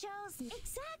 Jinzhou's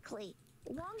exactly.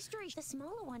 Long story, the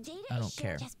smaller one. Data I is don't care.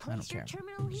 shared. Just I don't place your care.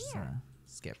 terminal I'm just here. gonna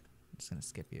skip. I'm just gonna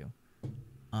skip you.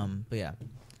 But yeah,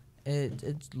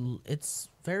 it's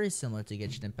very similar to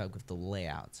Genshin Impact with the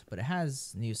layout, but it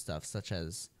has new stuff such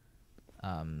as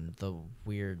the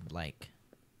weird, like,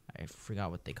 I forgot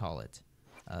what they call it.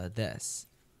 The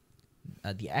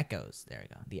echoes. There we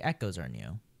go. The echoes are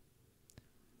new.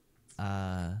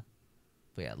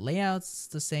 But yeah, layout's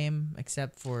the same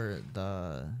except for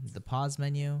the pause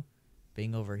menu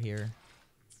being over here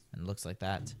and looks like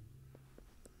that.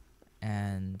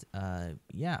 And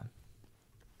yeah.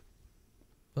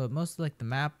 But mostly like the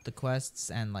map, the quests,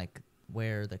 and like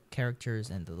where the characters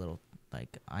and the little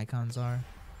like icons are.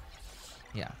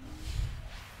 Yeah.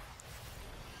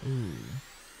 Ooh.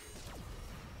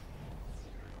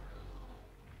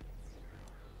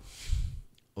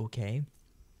 Okay.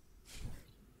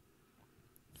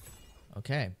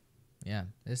 Okay. Yeah,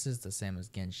 this is the same as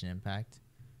Genshin Impact.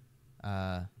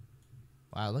 Wow,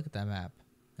 look at that map.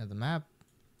 Yeah, the map,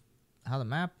 how the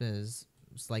map is,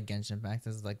 it's like Genshin Impact.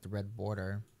 This is like the red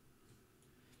border.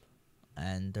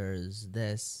 And there's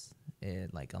this,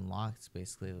 it like unlocks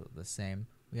basically the same.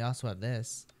 We also have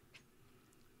this.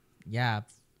 Yeah,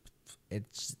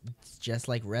 it's just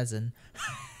like resin.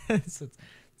 So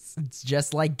it's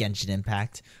just like Genshin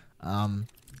Impact.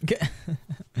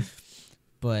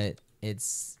 But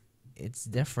it's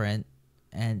different,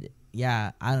 and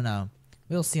yeah, I don't know.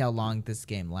 We'll see how long this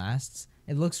game lasts.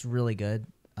 It looks really good.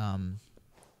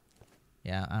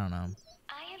 Yeah, I don't know.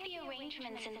 I have the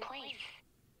arrangements in place.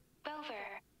 Rover,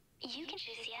 you can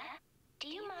choose, yeah? Do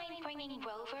you mind bringing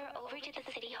Rover over to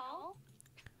the city hall?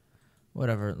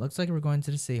 Whatever. Looks like we're going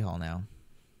to the city hall now.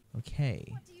 Okay.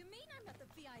 What do you mean I'm not the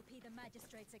VIP the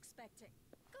magistrate's expecting?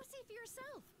 Go see for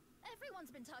yourself.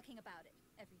 Everyone's been talking about it.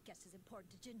 Every guest is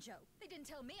important to Jinzhou. They didn't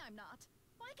tell me I'm not.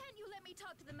 Why can't you let me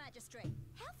talk to the magistrate?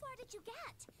 How far did you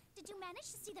get? Did you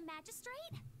manage to see the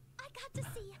magistrate? I got to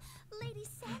see Lady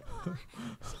Sanhua.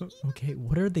 Okay,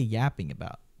 what are they yapping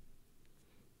about?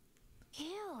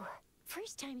 Ew.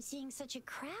 First time seeing such a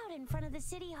crowd in front of the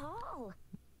city hall.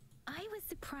 I was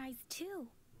surprised too.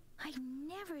 I've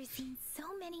never seen so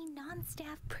many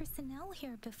non-staff personnel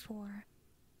here before.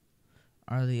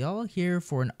 Are they all here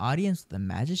for an audience with the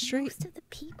magistrate? Most of the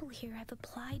people here have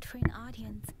applied for an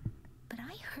audience, but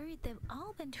I heard they've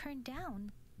all been turned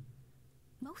down.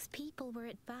 Most people were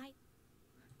advised.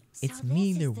 It's So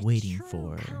me this they're is the waiting true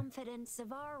for. confidence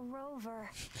of our rover.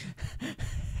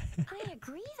 I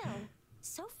agree, though.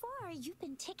 So far, you've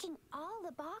been ticking all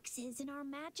the boxes in our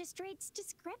magistrate's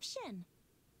description.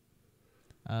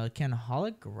 Can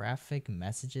holographic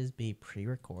messages be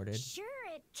pre-recorded? Sure,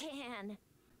 it can.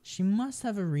 She must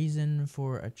have a reason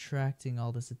for attracting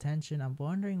all this attention. I'm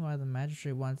wondering why the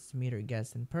magistrate wants to meet her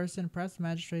guest in person. Perhaps the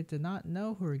magistrate did not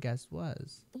know who her guest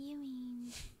was. You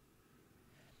mean?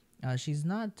 She's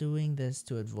not doing this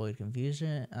to avoid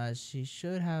confusion. She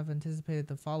should have anticipated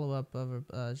the follow-up of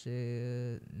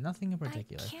her. Nothing in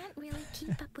particular. I can't really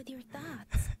keep up with your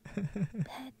thoughts,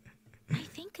 but I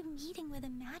think a meeting with a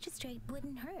magistrate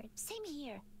wouldn't hurt. Same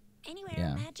here. Anyway,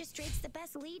 Yeah. our magistrate's the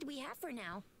best lead we have for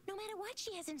now. No matter what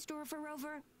she has in store for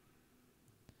Rover.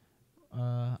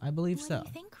 I believe What so. do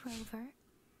you think, Rover?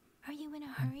 Are you in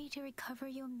a hurry to recover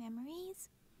your memories?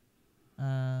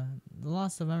 The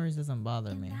loss of memories doesn't bother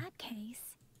In me. that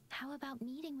case, how about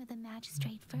meeting with the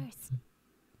magistrate first?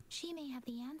 She may have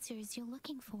the answers you're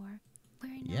looking for.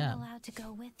 We're not Yeah. allowed to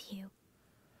go with you.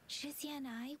 Shizia and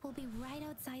I will be right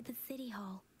outside the city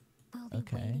hall. We'll be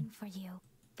Okay. waiting for you.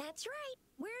 That's right.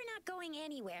 We're not going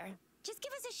anywhere. Just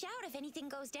give us a shout if anything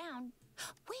goes down.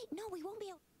 Wait, no, we won't be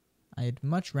able. I'd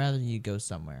much rather you go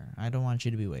somewhere. I don't want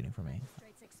you to be waiting for me.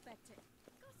 Straight's expected.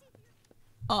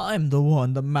 I'm the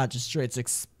one the magistrate's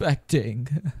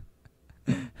expecting.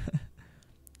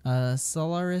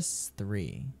 Solaris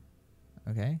 3.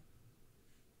 Okay.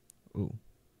 Ooh.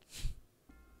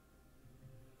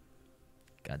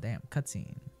 Goddamn,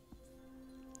 cutscene.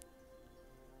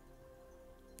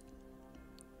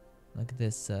 Look at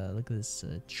this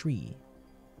tree.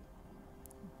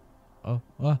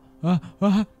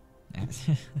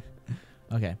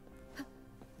 Okay.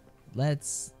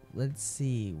 Let's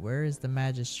see. Where is the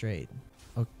magistrate?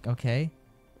 Okay.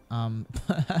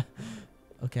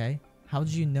 Okay. How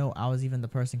did you know I was even the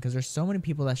person? Because there's so many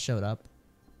people that showed up,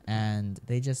 and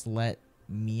they just let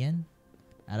me in,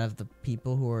 out of the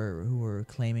people who were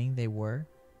claiming they were,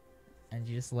 and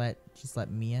you just let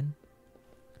me in.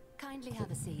 Kindly have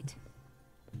a seat.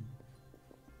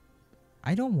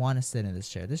 I don't want to sit in this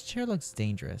chair. This chair looks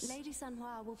dangerous. Lady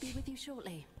Sanhua will be with you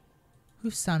shortly.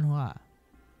 Who's Sanhua?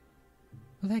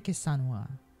 Who the heck is Sanhua?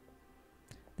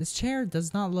 This chair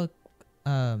does not look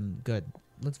good.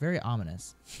 Looks very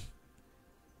ominous.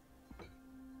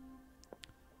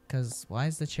 Cause why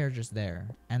is the chair just there?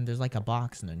 And there's like a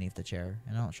box underneath the chair,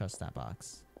 and I don't trust that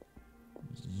box.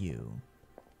 You.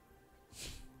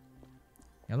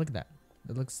 Yeah, look at that.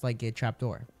 It looks like a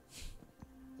trapdoor.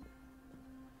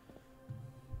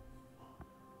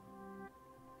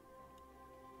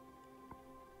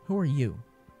 Who are you?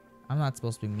 I'm not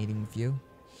supposed to be meeting with you.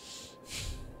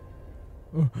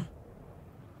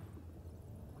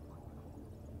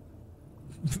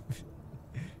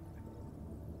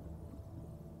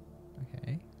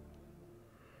 Okay.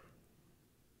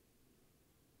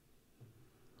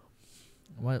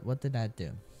 What did that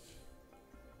do?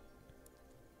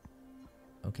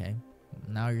 Okay.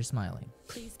 Now you're smiling.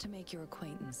 Pleased to make your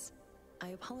acquaintance. I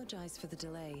apologize for the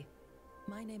delay.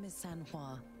 My name is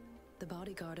Sanhua, the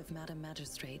bodyguard of Madam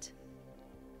Magistrate.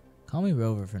 Call me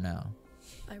Rover for now.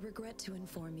 I regret to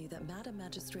inform you that Madam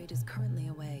Magistrate is currently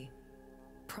away.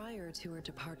 Prior to her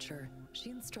departure, she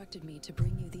instructed me to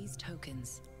bring you these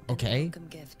tokens. Okay. A welcome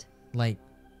gift. Like,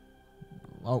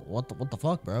 oh, what the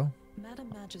fuck, bro? Madam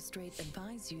Magistrate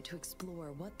advised you to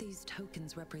explore what these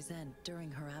tokens represent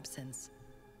during her absence.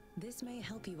 This may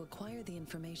help you acquire the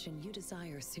information you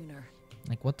desire sooner.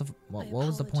 Like, what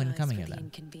was the point of coming here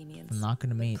then? I'm not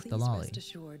gonna meet the lolly. Rest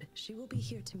assured, she will be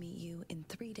here to meet you in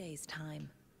 3 days' time.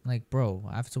 Like, bro,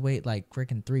 I have to wait like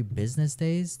freaking 3 business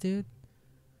days, dude?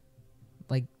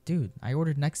 Like, dude, I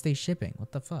ordered next day shipping.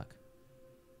 What the fuck?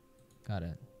 Got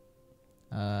it.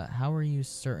 How are you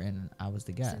certain I was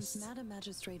the guest? Since Madam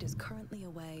Magistrate is currently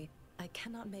away, I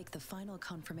cannot make the final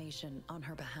confirmation on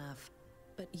her behalf.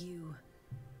 But you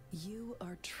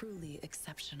are truly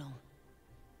exceptional.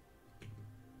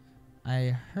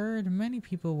 I heard many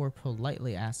people were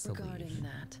politely asked to Regarding leave.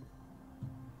 that,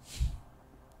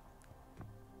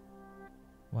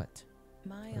 What?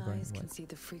 my Regarding eyes can what? see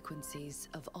the frequencies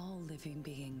of all living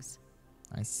beings.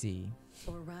 I see.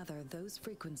 Or rather, those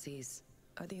frequencies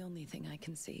are the only thing I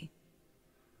can see.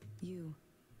 You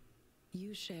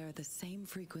share the same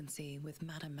frequency with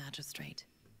Madam Magistrate.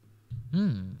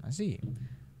 I see.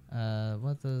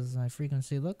 What does my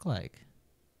frequency look like?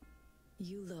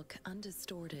 You look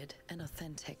undistorted and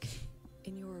authentic.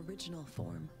 In your original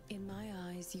form. In my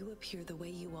eyes, you appear the way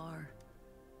you are.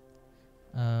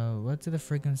 What do the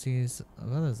frequencies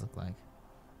of others look like?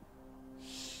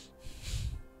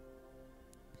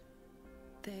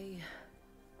 They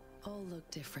all look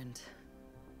different.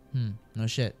 No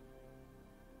shit.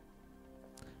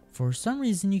 For some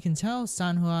reason, you can tell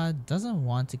Sanhua doesn't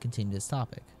want to continue this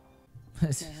topic. Can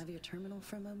I have your terminal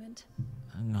for a moment?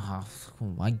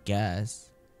 I guess.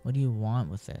 What do you want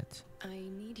with it? I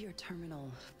need your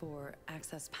terminal for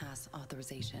access pass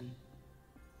authorization.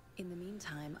 In the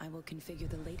meantime, I will configure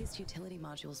the latest utility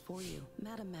modules for you.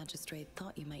 Madam Magistrate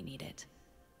thought you might need it.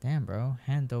 Damn, bro.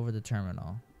 Hand over the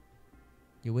terminal.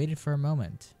 You waited for a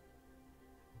moment.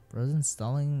 Bro's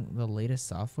installing the latest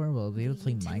software. Will be able to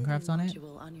play Minecraft on it? The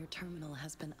module on your terminal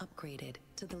has been upgraded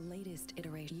to the latest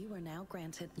iteration. You are now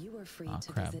granted. You are free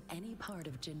to crap. visit any part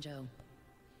of Jinzhou.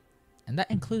 And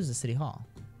that includes the city hall.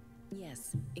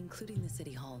 Yes, including the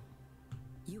city hall.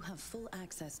 You have full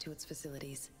access to its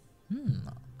facilities.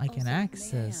 I can Also, may I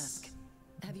access. ask,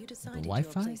 have you decided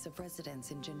Wi-Fi? your place of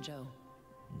residence in Jinzhou?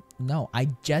 No, I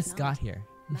just Not. got here.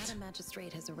 Madam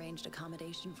Magistrate has arranged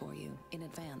accommodation for you in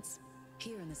advance,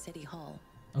 here in the city hall.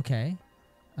 Okay.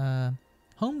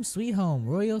 Home sweet home,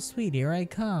 royal suite, here I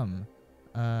come.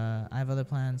 I have other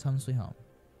plans, home sweet home.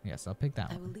 Yes, I'll pick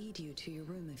that I one. will lead you to your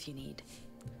room if you need.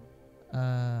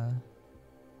 That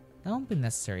won't be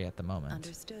necessary at the moment.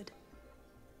 Understood.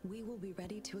 We will be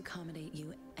ready to accommodate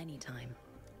you anytime.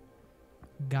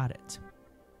 Got it.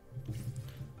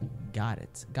 Got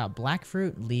it. Got black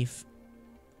fruit, leaf.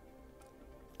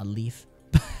 A leaf.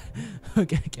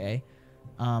 Okay.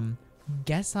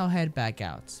 Guess I'll head back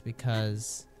out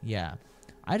because, yeah.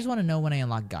 I just want to know when I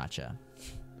unlock Gatcha.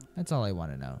 That's all I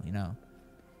want to know, you know?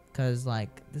 Because,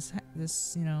 like,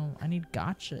 this, you know, I need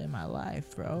Gatcha in my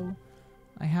life, bro.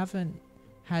 I haven't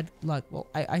had luck. Well,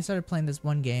 I started playing this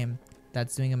one game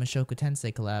that's doing a Mushoku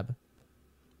Tensei collab.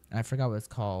 And I forgot what it's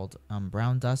called.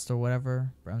 Brown Dust or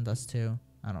whatever. Brown Dust 2.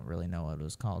 I don't really know what it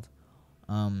was called.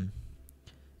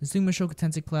 It's doing Mushoku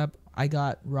Tensei collab. I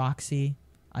got Roxy.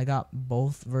 I got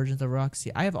both versions of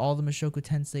Roxy. I have all the Mushoku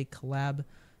Tensei collab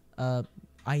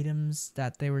items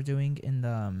that they were doing in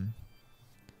the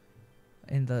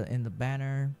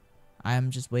banner.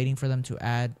 I'm just waiting for them to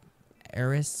add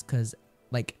Eris, because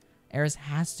like Eris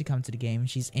has to come to the game.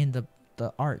 She's in the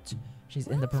art. She's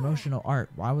in the promotional art.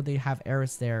 Why would they have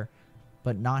Eris there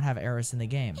but not have Eris in the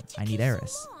game? I need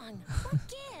Eris. So long. What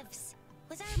gives?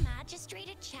 Was our magistrate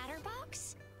a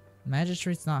chatterbox?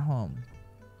 Magistrate's not home.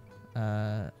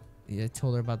 I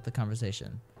told her about the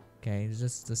conversation. Okay, it's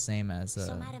just the same as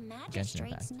So Madam Genshin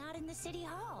Magistrate's Impact. not in the city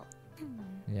hall.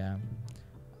 Yeah.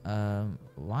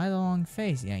 Why the long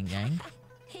face, Yang Yang?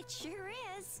 It sure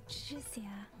is. Shizia,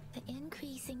 the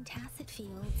increasing tacit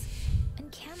fields,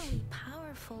 uncannily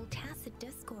powerful tacit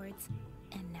discords,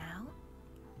 and now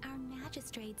our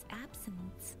magistrate's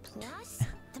absence. Plus,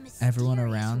 the mysterious Everyone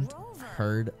around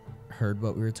rover. heard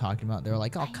what we were talking about. They were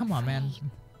like, "Oh, I'm come on, man."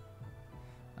 afraid.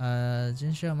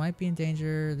 Jinzhou might be in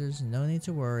danger. There's no need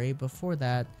to worry. Before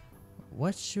that,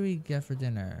 what should we get for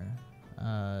dinner?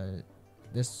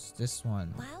 This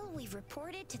one. Well, we've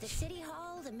reported to the City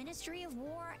Hall, the Ministry of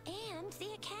War, and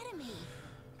the Academy.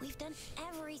 We've done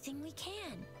everything we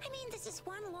can. I mean, this is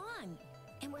one long.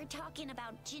 And we're talking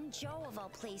about Jinzhou of all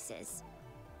places.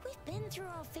 We've been through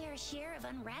our fair share of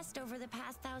unrest over the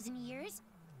past 1,000 years,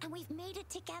 and we've made it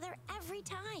together every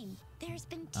time. There's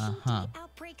been TD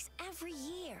outbreaks every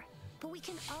year, but we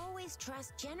can always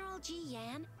trust General Ji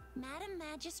Yan, Madam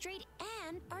Magistrate,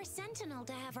 and our Sentinel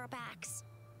to have our backs.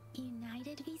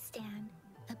 United we stand,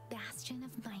 a bastion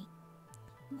of might.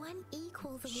 One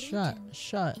equals a Shut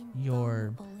legion, your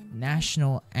invulnerable in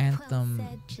national Well anthem,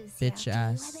 said, Jizya. bitch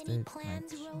ass. Do you have any dude.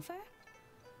 plans,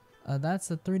 Rover?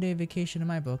 That's a 3-day vacation in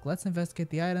my book. Let's investigate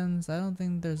the items. I don't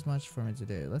think there's much for me to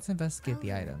do. Let's investigate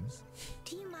the Over. items.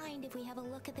 Do you mind if we have a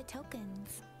look at the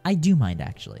tokens? I do mind,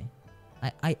 actually.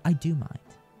 I do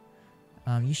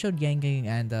mind. You showed Yang Yang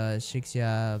and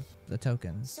Shixia the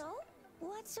tokens. So,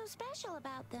 what's so special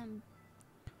about them?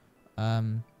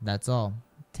 That's all.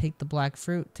 Take the black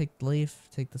fruit, take the leaf,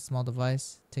 take the small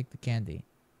device, take the candy.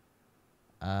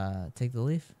 Take the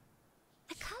leaf.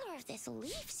 The color of This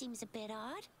leaf seems a bit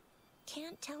odd.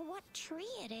 Can't tell what tree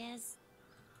it is.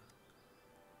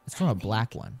 It's from a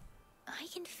black one. I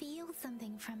can feel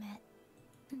something from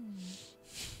it.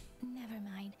 Never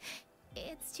mind.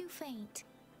 It's too faint.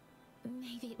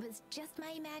 Maybe it was just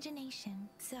my imagination.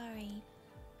 Sorry.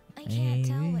 I can't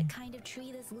tell what kind of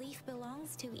tree this leaf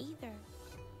belongs to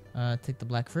either. Take the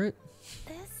black fruit.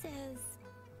 This is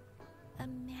a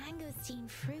mangosteen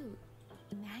fruit.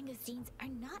 Mangosteens are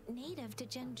not native to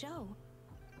Zhengzhou.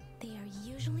 They are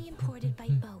usually imported by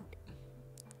boat.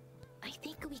 I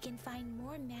think we can find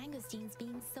more mangosteens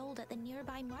being sold at the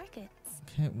nearby markets.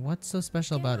 Okay, what's so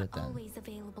special about it They're then? always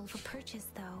available for purchase,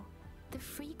 though. The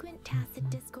frequent tacit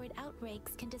discord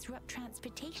outbreaks can disrupt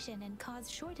transportation and cause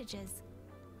shortages.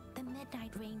 The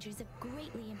Midnight Rangers have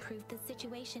greatly improved the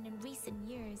situation in recent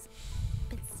years,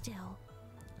 but still.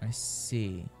 I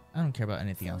see. I don't care about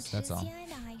anything else, that's all.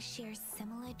 Jizya and I share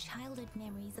similar childhood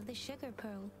memories of the Sugar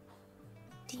Pearl.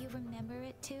 Do you remember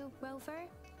it too, Rover?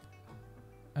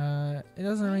 It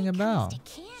doesn't ring a When it bell. comes to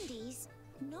candies,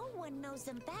 no one knows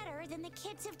them better than the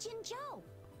kids of Jinzhou.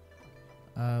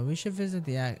 We should visit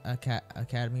the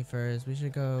academy first. We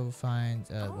should go find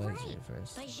All Buzzy right,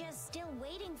 first. Baja's still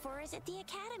waiting for us at the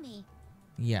academy.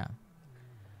 Yeah.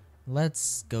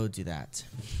 Let's go do that.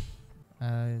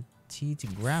 T to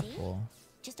grapple.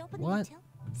 Just open What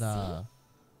the the?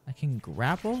 I can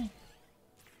grapple?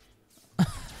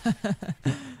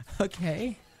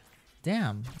 Okay.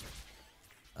 Damn.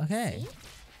 Okay. See?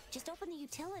 Just open the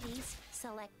utilities,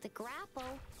 select the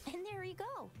grapple, and there you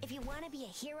go. If you want to be a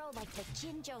hero like the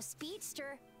Jinzhou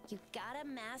Speedster, you gotta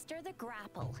master the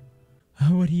grapple.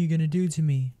 What are you gonna do to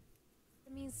me?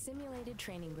 It means simulated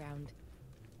training ground.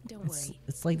 Don't worry.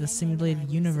 It's like the Yang Yang and I simulated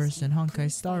will universe assist in you. Honkai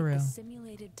Please Star fight the Rail.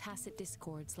 simulated tacit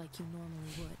discords like you normally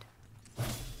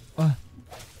would.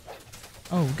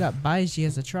 Oh, we got Baiji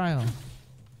as a trial.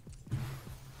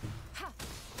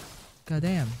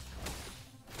 Goddamn.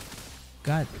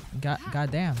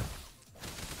 Goddamn.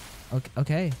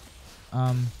 Okay.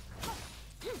 Oh,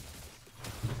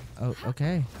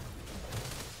 okay.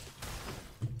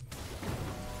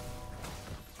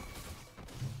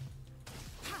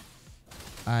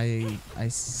 I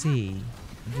see.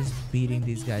 I'm just beating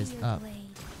these guys up.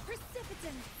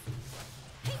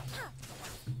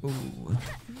 Ooh.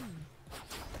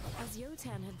 As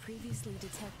Yotan had previously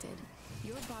detected,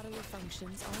 your bodily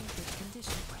functions are in good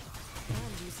condition,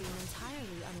 and you seem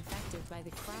entirely unaffected by the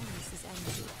Crownless's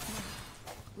energy. Now,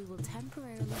 we will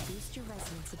temporarily boost your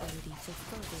resonance ability for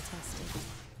further testing.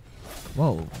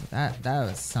 Whoa, that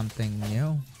was something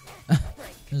new.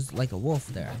 There's like a wolf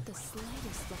there. The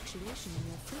slightest fluctuation in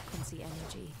your frequency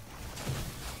energy.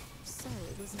 So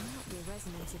it was not your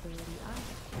resonance ability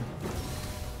either.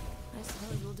 I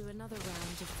suppose we'll do another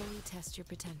round to fully test your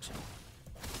potential.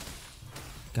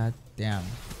 God damn.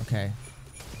 Okay.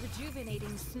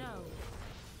 Rejuvenating snow.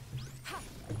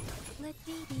 Let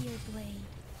me be your blade.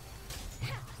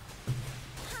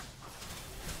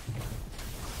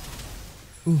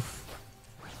 Oof.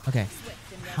 Okay.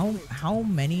 How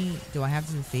many do I have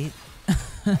to defeat?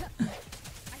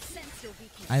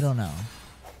 I don't know.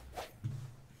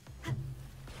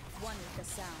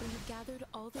 We have gathered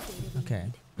all the data we Okay.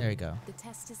 need. There we go. The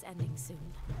test is ending soon.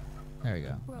 There we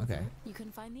go. Rover, Okay. you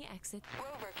can find the exit.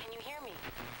 Rover, can you hear me?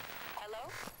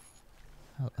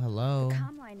 Hello? Hello. The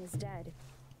comm line is dead.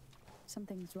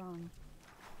 Something's wrong.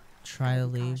 Try to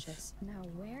Gotta be leave. cautious. Now,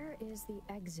 where is the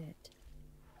exit?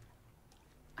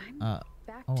 I'm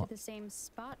back oh, to the same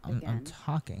spot again. I'm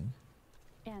talking.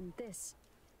 And this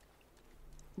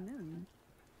moon.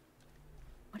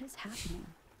 What is happening?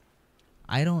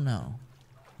 I don't know.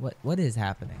 What is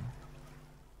happening?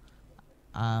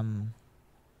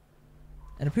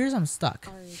 It appears I'm stuck.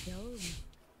 Are those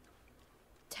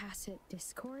tacit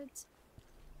discords?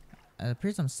 It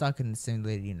appears I'm stuck in the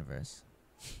simulated universe.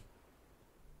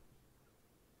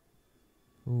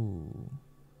 Ooh.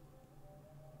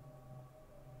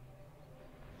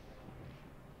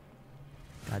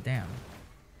 Goddamn.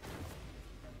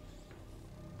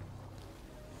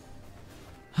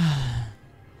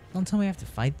 Don't tell me I have to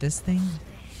fight this thing.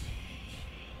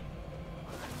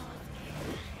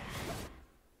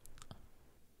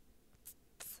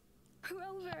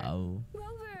 Rover! Oh,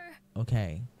 Rover!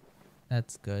 okay.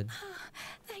 That's good.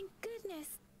 Thank goodness.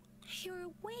 You're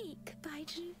awake,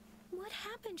 Baiji. What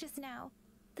happened just now?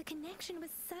 The connection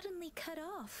was suddenly cut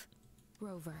off.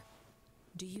 Rover,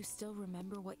 do you still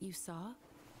remember what you saw?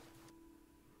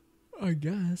 I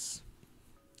guess.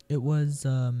 It was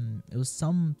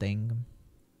something.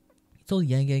 He told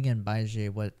Yang Yang and Baiji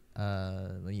what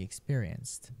he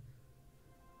experienced.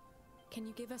 Can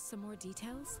you give us some more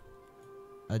details?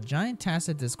 A giant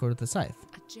tacit discord with a scythe.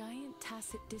 A giant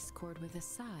tacit discord with a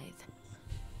scythe.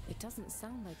 It doesn't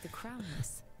sound like the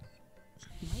crownless.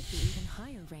 Might be even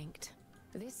higher ranked.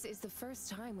 This is the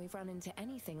first time we've run into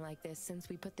anything like this since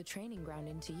we put the training ground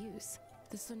into use.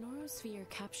 The sonorosphere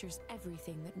captures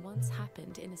everything that once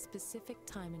happened in a specific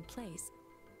time and place,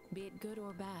 be it good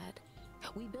or bad.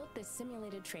 We built this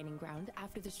simulated training ground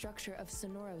after the structure of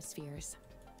sonorospheres.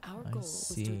 Our goal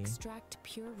was to extract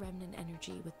pure remnant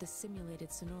energy with the simulated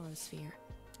sonorosphere.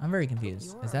 I'm very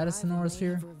confused. Is that a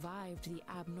sonorosphere? Revived the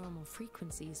abnormal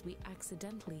frequencies we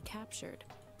accidentally captured.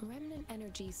 Remnant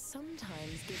energy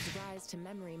sometimes gives rise to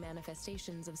memory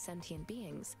manifestations of sentient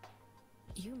beings.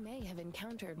 You may have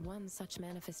encountered one such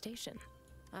manifestation.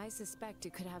 I suspect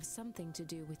it could have something to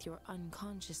do with your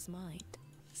unconscious mind.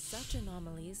 Such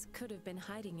anomalies could have been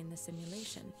hiding in the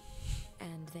simulation,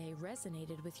 and they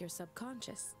resonated with your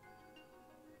subconscious.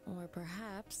 Or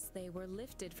perhaps they were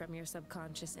lifted from your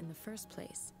subconscious in the first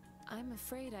place. I'm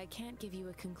afraid I can't give you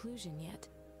a conclusion yet.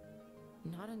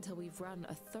 Not until we've run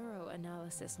a thorough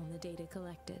analysis on the data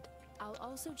collected. I'll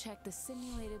also check the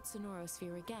simulated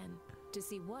sonorosphere again to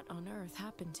see what on earth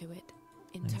happened to it.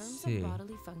 In terms of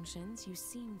bodily functions, you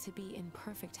seem to be in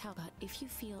perfect health, but if you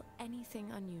feel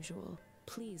anything unusual,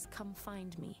 please come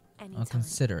find me anytime. I'll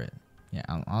consider it. Yeah,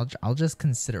 I'll just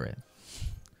consider it.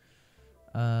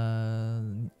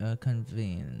 Convene.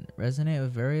 Resonate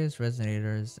with various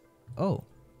resonators. Oh,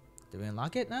 did we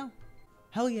unlock it now?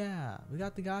 Hell yeah, we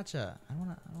got the gacha. I don't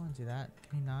wanna do that.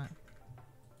 Can you not?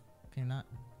 Can you not?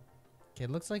 Okay, it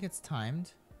looks like it's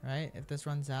timed, right? If this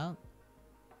runs out.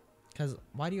 Cause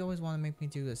why do you always want to make me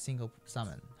do a single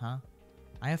summon, huh?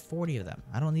 I have 40 of them.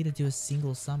 I don't need to do a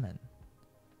single summon.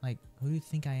 Like, who do you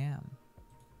think I am?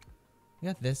 We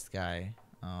got this guy.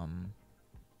 Doesn't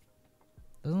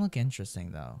look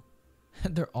interesting though.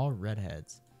 They're all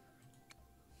redheads.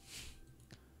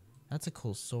 That's a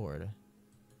cool sword.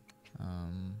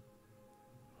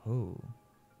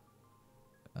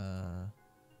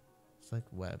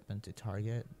 Select weapon to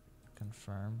target.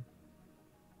 Confirm.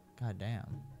 God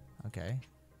damn. Okay.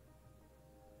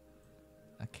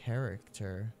 A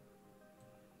character.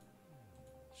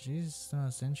 She's the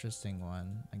most interesting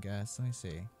one, I guess. Let me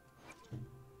see.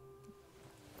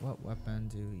 What weapon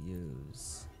do you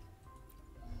use?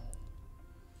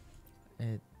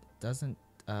 It doesn't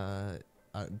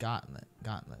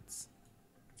gauntlets.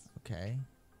 Okay.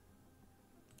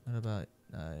 What about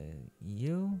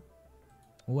you?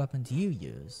 What weapon do you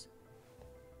use?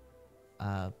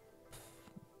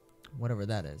 Whatever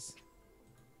that is.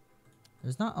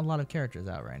 There's not a lot of characters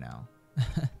out right now.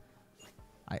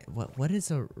 What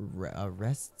is a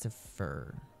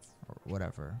restifer or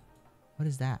whatever? What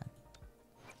is that?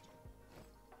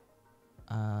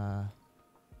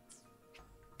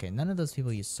 Okay, none of those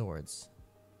people use swords.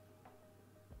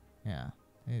 Yeah,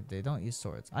 they don't use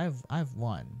swords. I have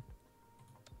one.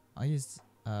 I'll use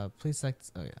please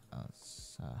select. Oh yeah.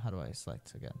 How do I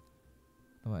select again?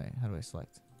 Oh wait, how do I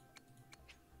select?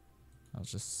 I'll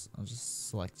just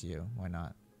select you. Why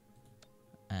not?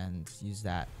 And use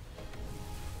that.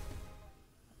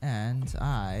 And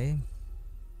yeah,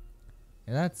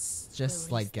 that's just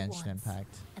Release like the Genshin wants,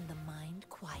 Impact and the mind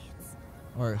quiets.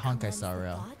 or Honkai Cleanse Star the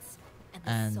Rail. thoughts,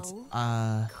 and the And soul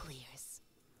clears.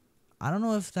 I don't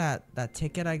know if that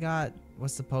ticket I got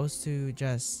was supposed to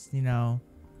just, you know,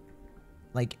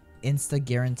 like insta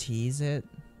guarantees it.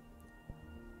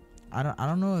 I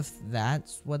don't know if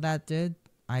that's what that did.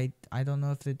 I don't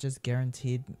know if it just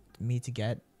guaranteed me to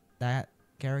get that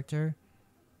character.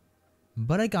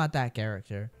 But I got that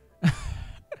character.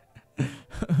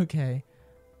 Okay.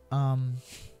 I'm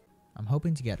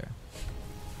hoping to get her.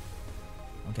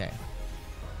 Okay.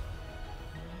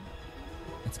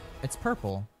 It's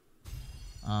purple.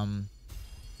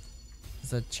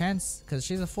 There's a chance, because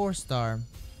she's a 4-star.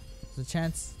 There's a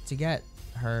chance to get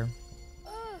her.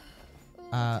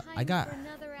 I got for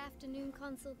another afternoon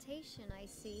consultation, I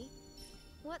see.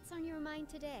 What's on your mind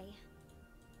today?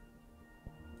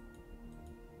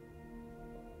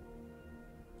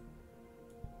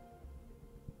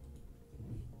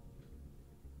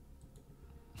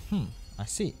 I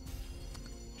see.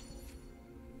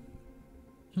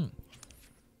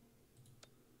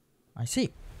 I see.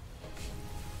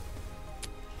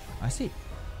 I see.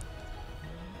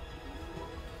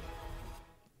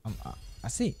 I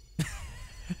see.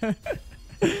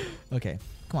 Okay,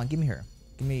 come on, give me her.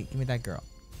 Give me that girl.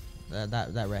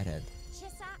 That redhead.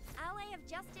 Chissa, ally of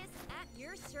justice at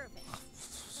your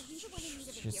service. Are you the one in need of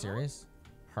a She's hero? serious?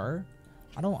 Her?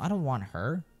 I don't want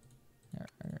her.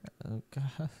 Oh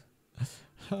god.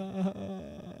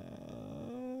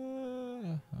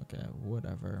 Okay,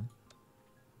 whatever.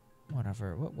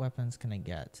 Whatever. What weapons can I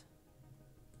get?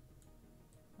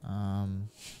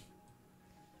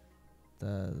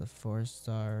 The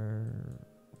 4-star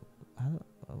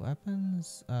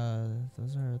weapons.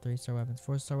 Those are 3-star weapons.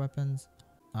 4-star weapons.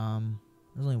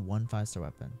 There's only one 5-star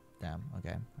weapon. Damn.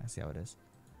 Okay, I see how it is.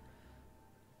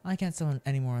 I can't sell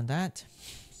any more on that.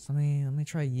 So let me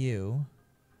try you.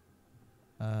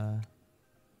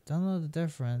 Don't know the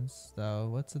difference though.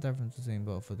 What's the difference between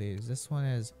both of these? This one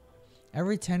is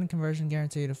every 10 conversion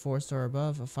guaranteed a 4-star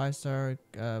above, a 5-star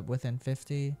within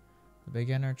 50. The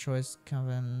beginner choice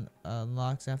covenant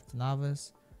unlocks after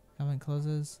novice covenant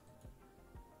closes.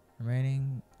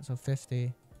 Remaining, so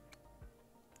 50.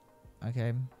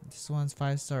 Okay, this one's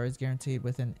 5-star is guaranteed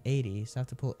within 80, so I have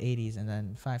to pull 80s, and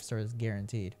then 5-star is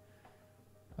guaranteed.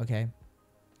 Okay.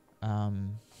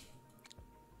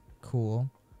 Cool.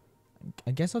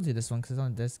 I guess I'll do this one because it's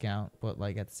on discount, but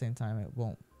like at the same time it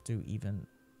won't do even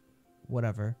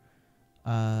whatever.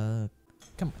 Come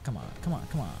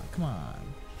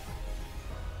on.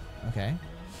 Okay.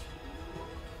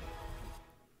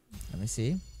 Let me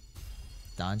see.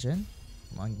 Dungeon.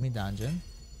 Come on, give me dungeon.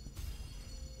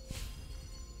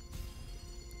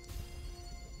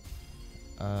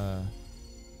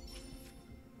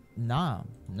 Nah,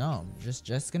 no.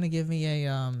 Just gonna give me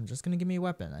a just gonna give me a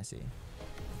weapon, I see.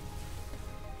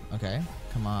 Okay,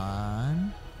 come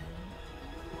on.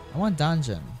 I want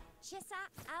dungeon. Chissa,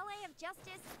 ally of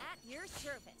justice at your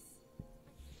service.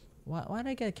 Why did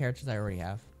I get characters I already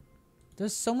have?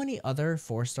 There's so many other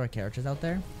 4-star characters out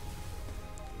there.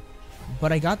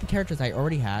 But I got the characters I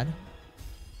already had.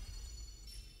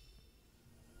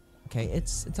 Okay,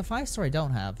 it's a 5-star I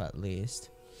don't have at least.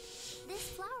 This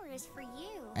flower is for you.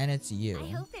 And it's you.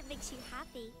 I hope it makes you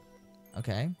happy.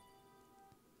 Okay.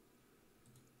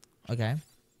 Okay.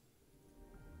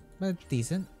 But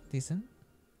decent.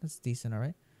 That's decent,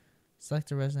 alright.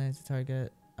 Select a resonates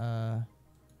target.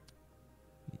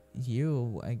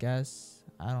 You, I guess.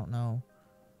 I don't know.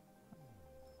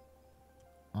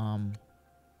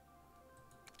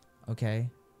 Okay.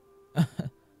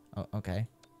 Oh, okay.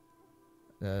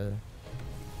 I'll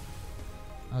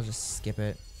just skip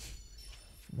it.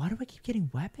 Why do I keep getting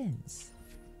weapons?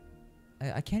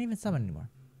 I can't even summon anymore.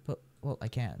 But well, I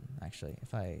can actually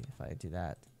if I do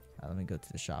that. Let me go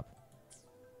to the shop.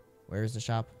 Where is the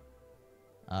shop?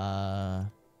 Oh,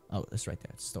 it's right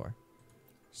there. It's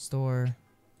store.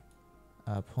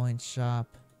 Point shop.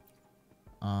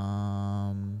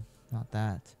 Not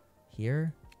that.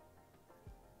 Here.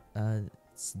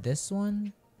 It's this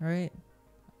one, right?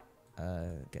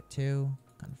 Get 2.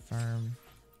 Confirm.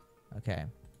 Okay.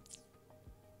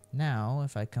 Now,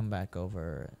 if I come back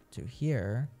over to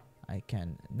here, I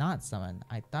can not summon.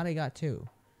 I thought I got 2.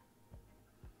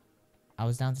 I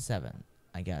was down to 7,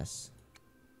 I guess.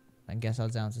 I guess I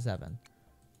was down to 7.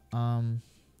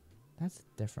 That's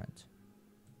different.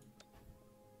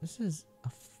 This is a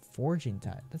forging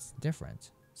type. That's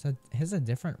different. So here's a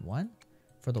different one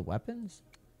for the weapons.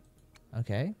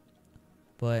 Okay,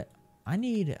 but I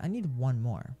need one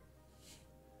more,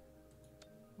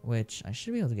 which I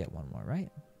should be able to get one more,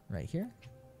 right? Right here.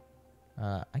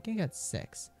 I can get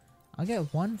 6. I'll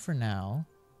get 1 for now,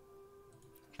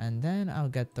 and then I'll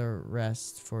get the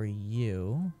rest for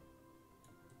you.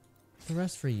 The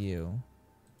rest for you,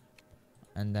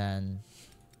 and then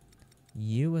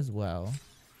you as well.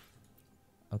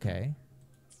 Okay,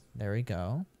 there we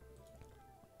go.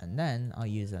 And then I'll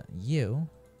use you,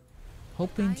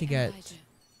 hoping to get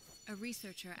a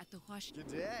researcher at the Washington.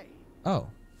 Today. Oh.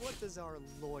 What does our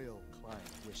loyal client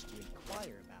wish to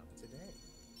inquire about today?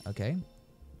 Okay.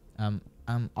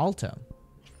 Alto.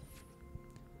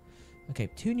 Okay,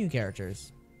 2 new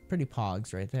characters. Pretty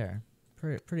pogs right there.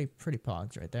 Pretty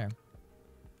pogs right there.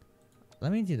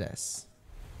 Let me do this.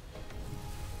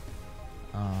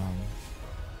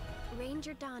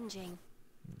 Ranger Donjing.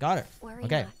 Got it. Worry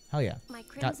Okay. not. Hell yeah. My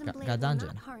Crimson Blade got will dungeon.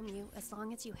 not harm you as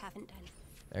long as you haven't done.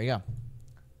 There you go.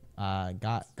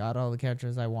 Got all the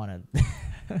characters I wanted.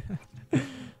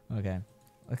 Okay.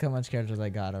 Look how much characters I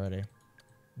got already.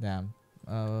 Damn.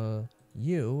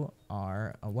 You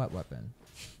are a wet weapon.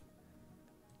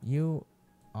 You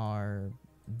are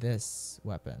this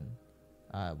weapon.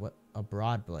 What? A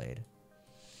broad blade.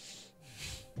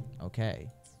 Okay.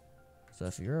 So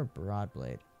if you're a broad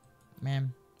blade,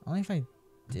 man, only if I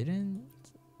didn't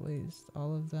waste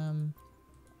all of them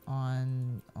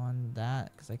on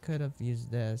that, because I could have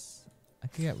used this. I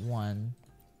could get 1,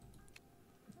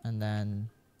 and then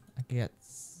I could get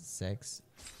 6,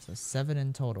 so 7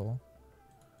 in total.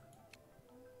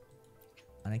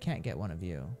 And I can't get 1 of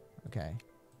you. Okay.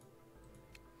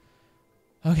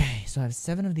 Okay, so I have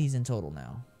 7 of these in total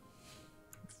now.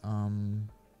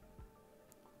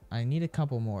 I need a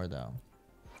couple more though,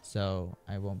 so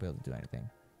I won't be able to do anything.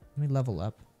 Let me level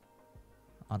up.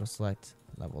 Auto select,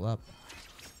 level up.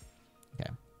 Okay.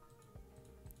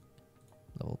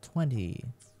 Level 20.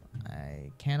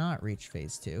 I cannot reach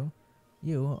phase 2.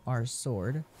 You are a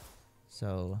sword,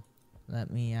 so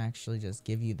let me actually just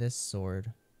give you this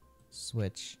sword.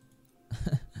 Switch.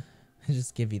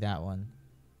 Just give you that one.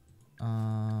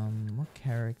 What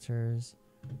characters?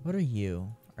 What are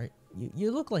you?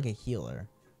 You look like a healer.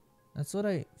 That's what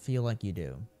I feel like you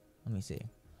do. Let me see.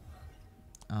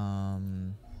 How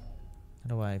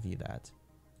do I view that?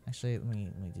 Actually, let me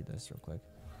do this real quick.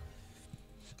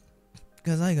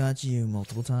 Because I got you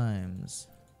multiple times.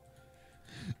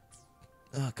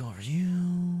 Go over you,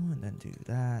 and then do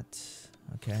that.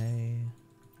 Okay.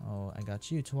 Oh, I got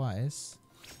you twice.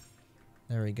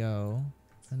 There we go.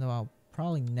 Even though I'll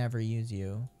probably never use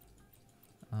you.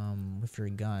 With your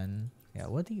gun. Yeah,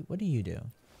 what do you do?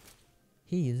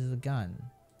 He uses a gun.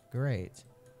 Great.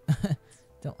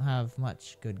 Don't have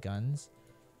much good guns.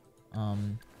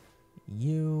 I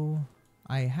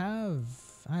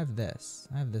have this.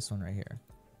 I have this one right here.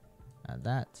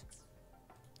 That.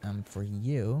 For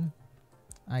you,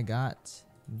 I got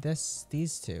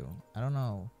these two. I don't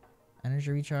know.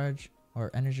 Energy recharge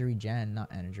or energy regen, not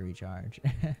energy recharge.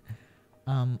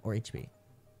 Or HP.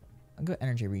 I'll go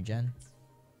energy regen.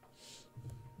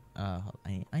 Hold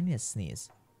on. I need to sneeze.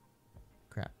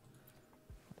 Crap.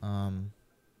 Hold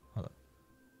up.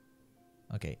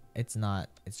 Okay, it's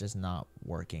just not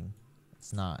working.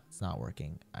 It's not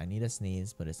working. I need to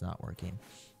sneeze, but it's not working.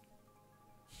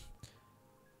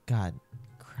 God,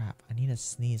 crap. I need to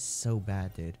sneeze so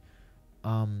bad, dude.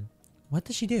 What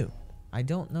does she do? I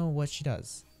don't know what she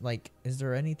does. Like, is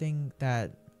there anything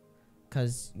that...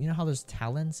 Because, you know how there's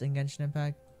talents in Genshin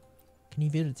Impact? Can you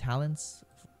view the talents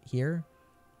here?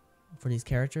 For these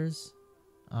characters?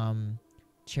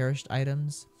 Cherished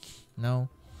items? No.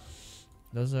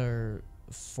 Those are...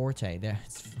 Forte.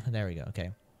 There we go.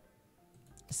 Okay.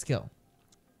 Skill.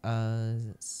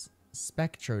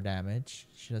 Spectro damage.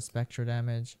 She does spectro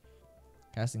damage.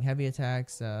 Casting heavy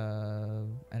attacks.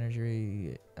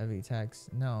 Energy heavy attacks.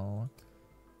 No.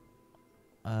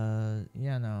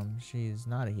 Yeah, no. She's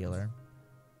not a healer.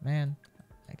 Man,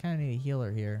 I kind of need a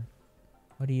healer here.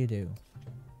 What do? You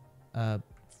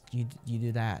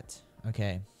do that.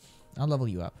 Okay. I'll level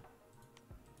you up.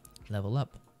 Level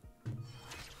up.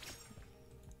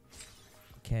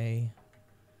 Okay.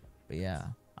 But yeah.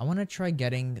 I want to try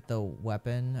getting the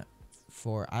weapon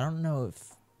for... I don't know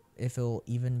if it'll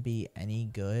even be any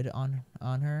good on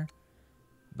her.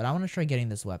 But I want to try getting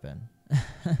this weapon.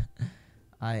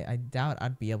 I doubt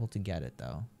I'd be able to get it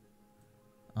though.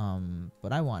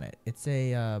 But I want it. It's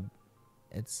a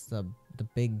it's the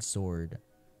big sword.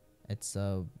 It's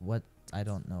what, I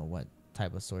don't know what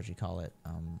type of sword you call it.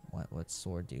 What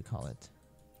sword do you call it?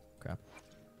 Crap.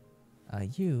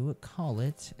 You call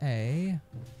it a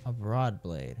broad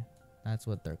blade. That's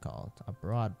what they're called. A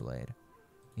broad blade.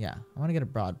 Yeah, I want to get a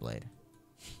broad blade.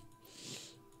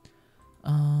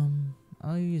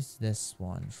 I'll use this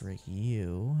one for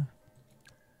you.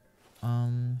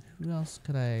 Who else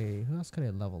could I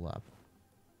level up?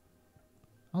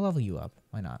 I'll level you up.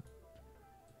 Why not?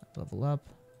 Level up.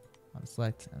 I'll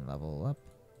select and level up.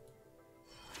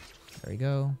 There we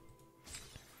go.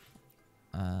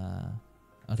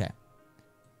 Okay.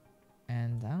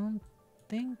 And I don't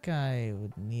think I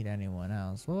would need anyone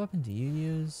else. What weapon do you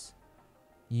use?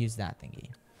 Use that thingy.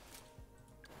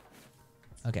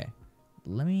 Okay.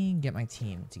 Let me get my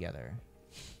team together.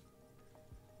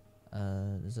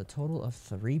 There's a total of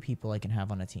 3 people I can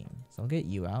have on a team. So I'll get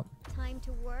you out. Time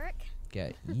to work.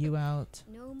 Get you out.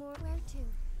 No more where to.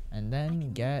 And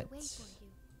then get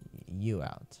you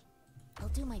out. I'll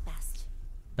do my best.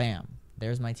 Bam.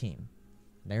 There's my team.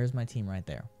 There's my team right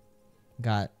there.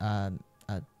 Got a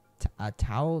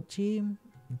Tao team,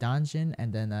 Danjin,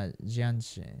 and then a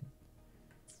Jianshin.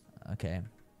 Okay.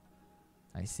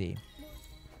 I see.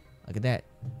 Look at that.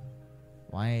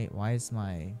 Why is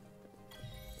my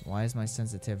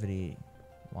sensitivity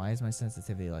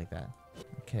like that?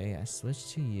 Okay, I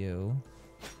switch to you.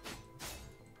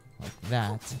 Like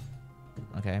that.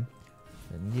 Okay.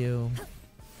 Then you.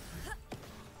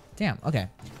 Damn, okay.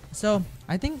 So,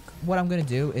 I think what I'm gonna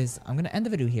do is I'm gonna end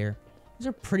the video here. These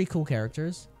are pretty cool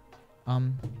characters.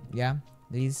 Yeah,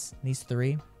 these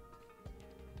 3.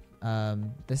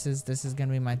 This is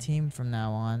gonna be my team from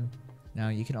now on. Now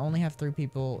you can only have 3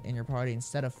 people in your party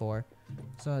instead of 4.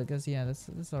 So I guess, yeah,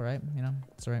 that's alright, you know,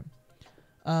 it's alright.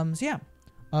 So yeah.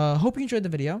 Hope you enjoyed the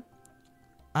video.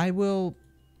 I won't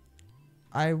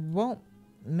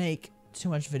make too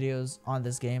much videos on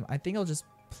this game. I think I'll just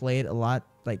play it a lot,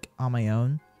 like, on my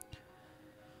own.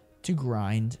 to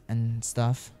grind and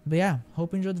stuff. But yeah,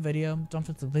 hope you enjoyed the video. Don't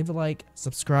forget to leave a like,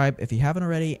 subscribe if you haven't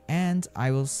already, and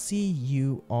I will see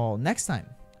you all next time.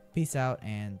 Peace out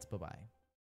and bye-bye.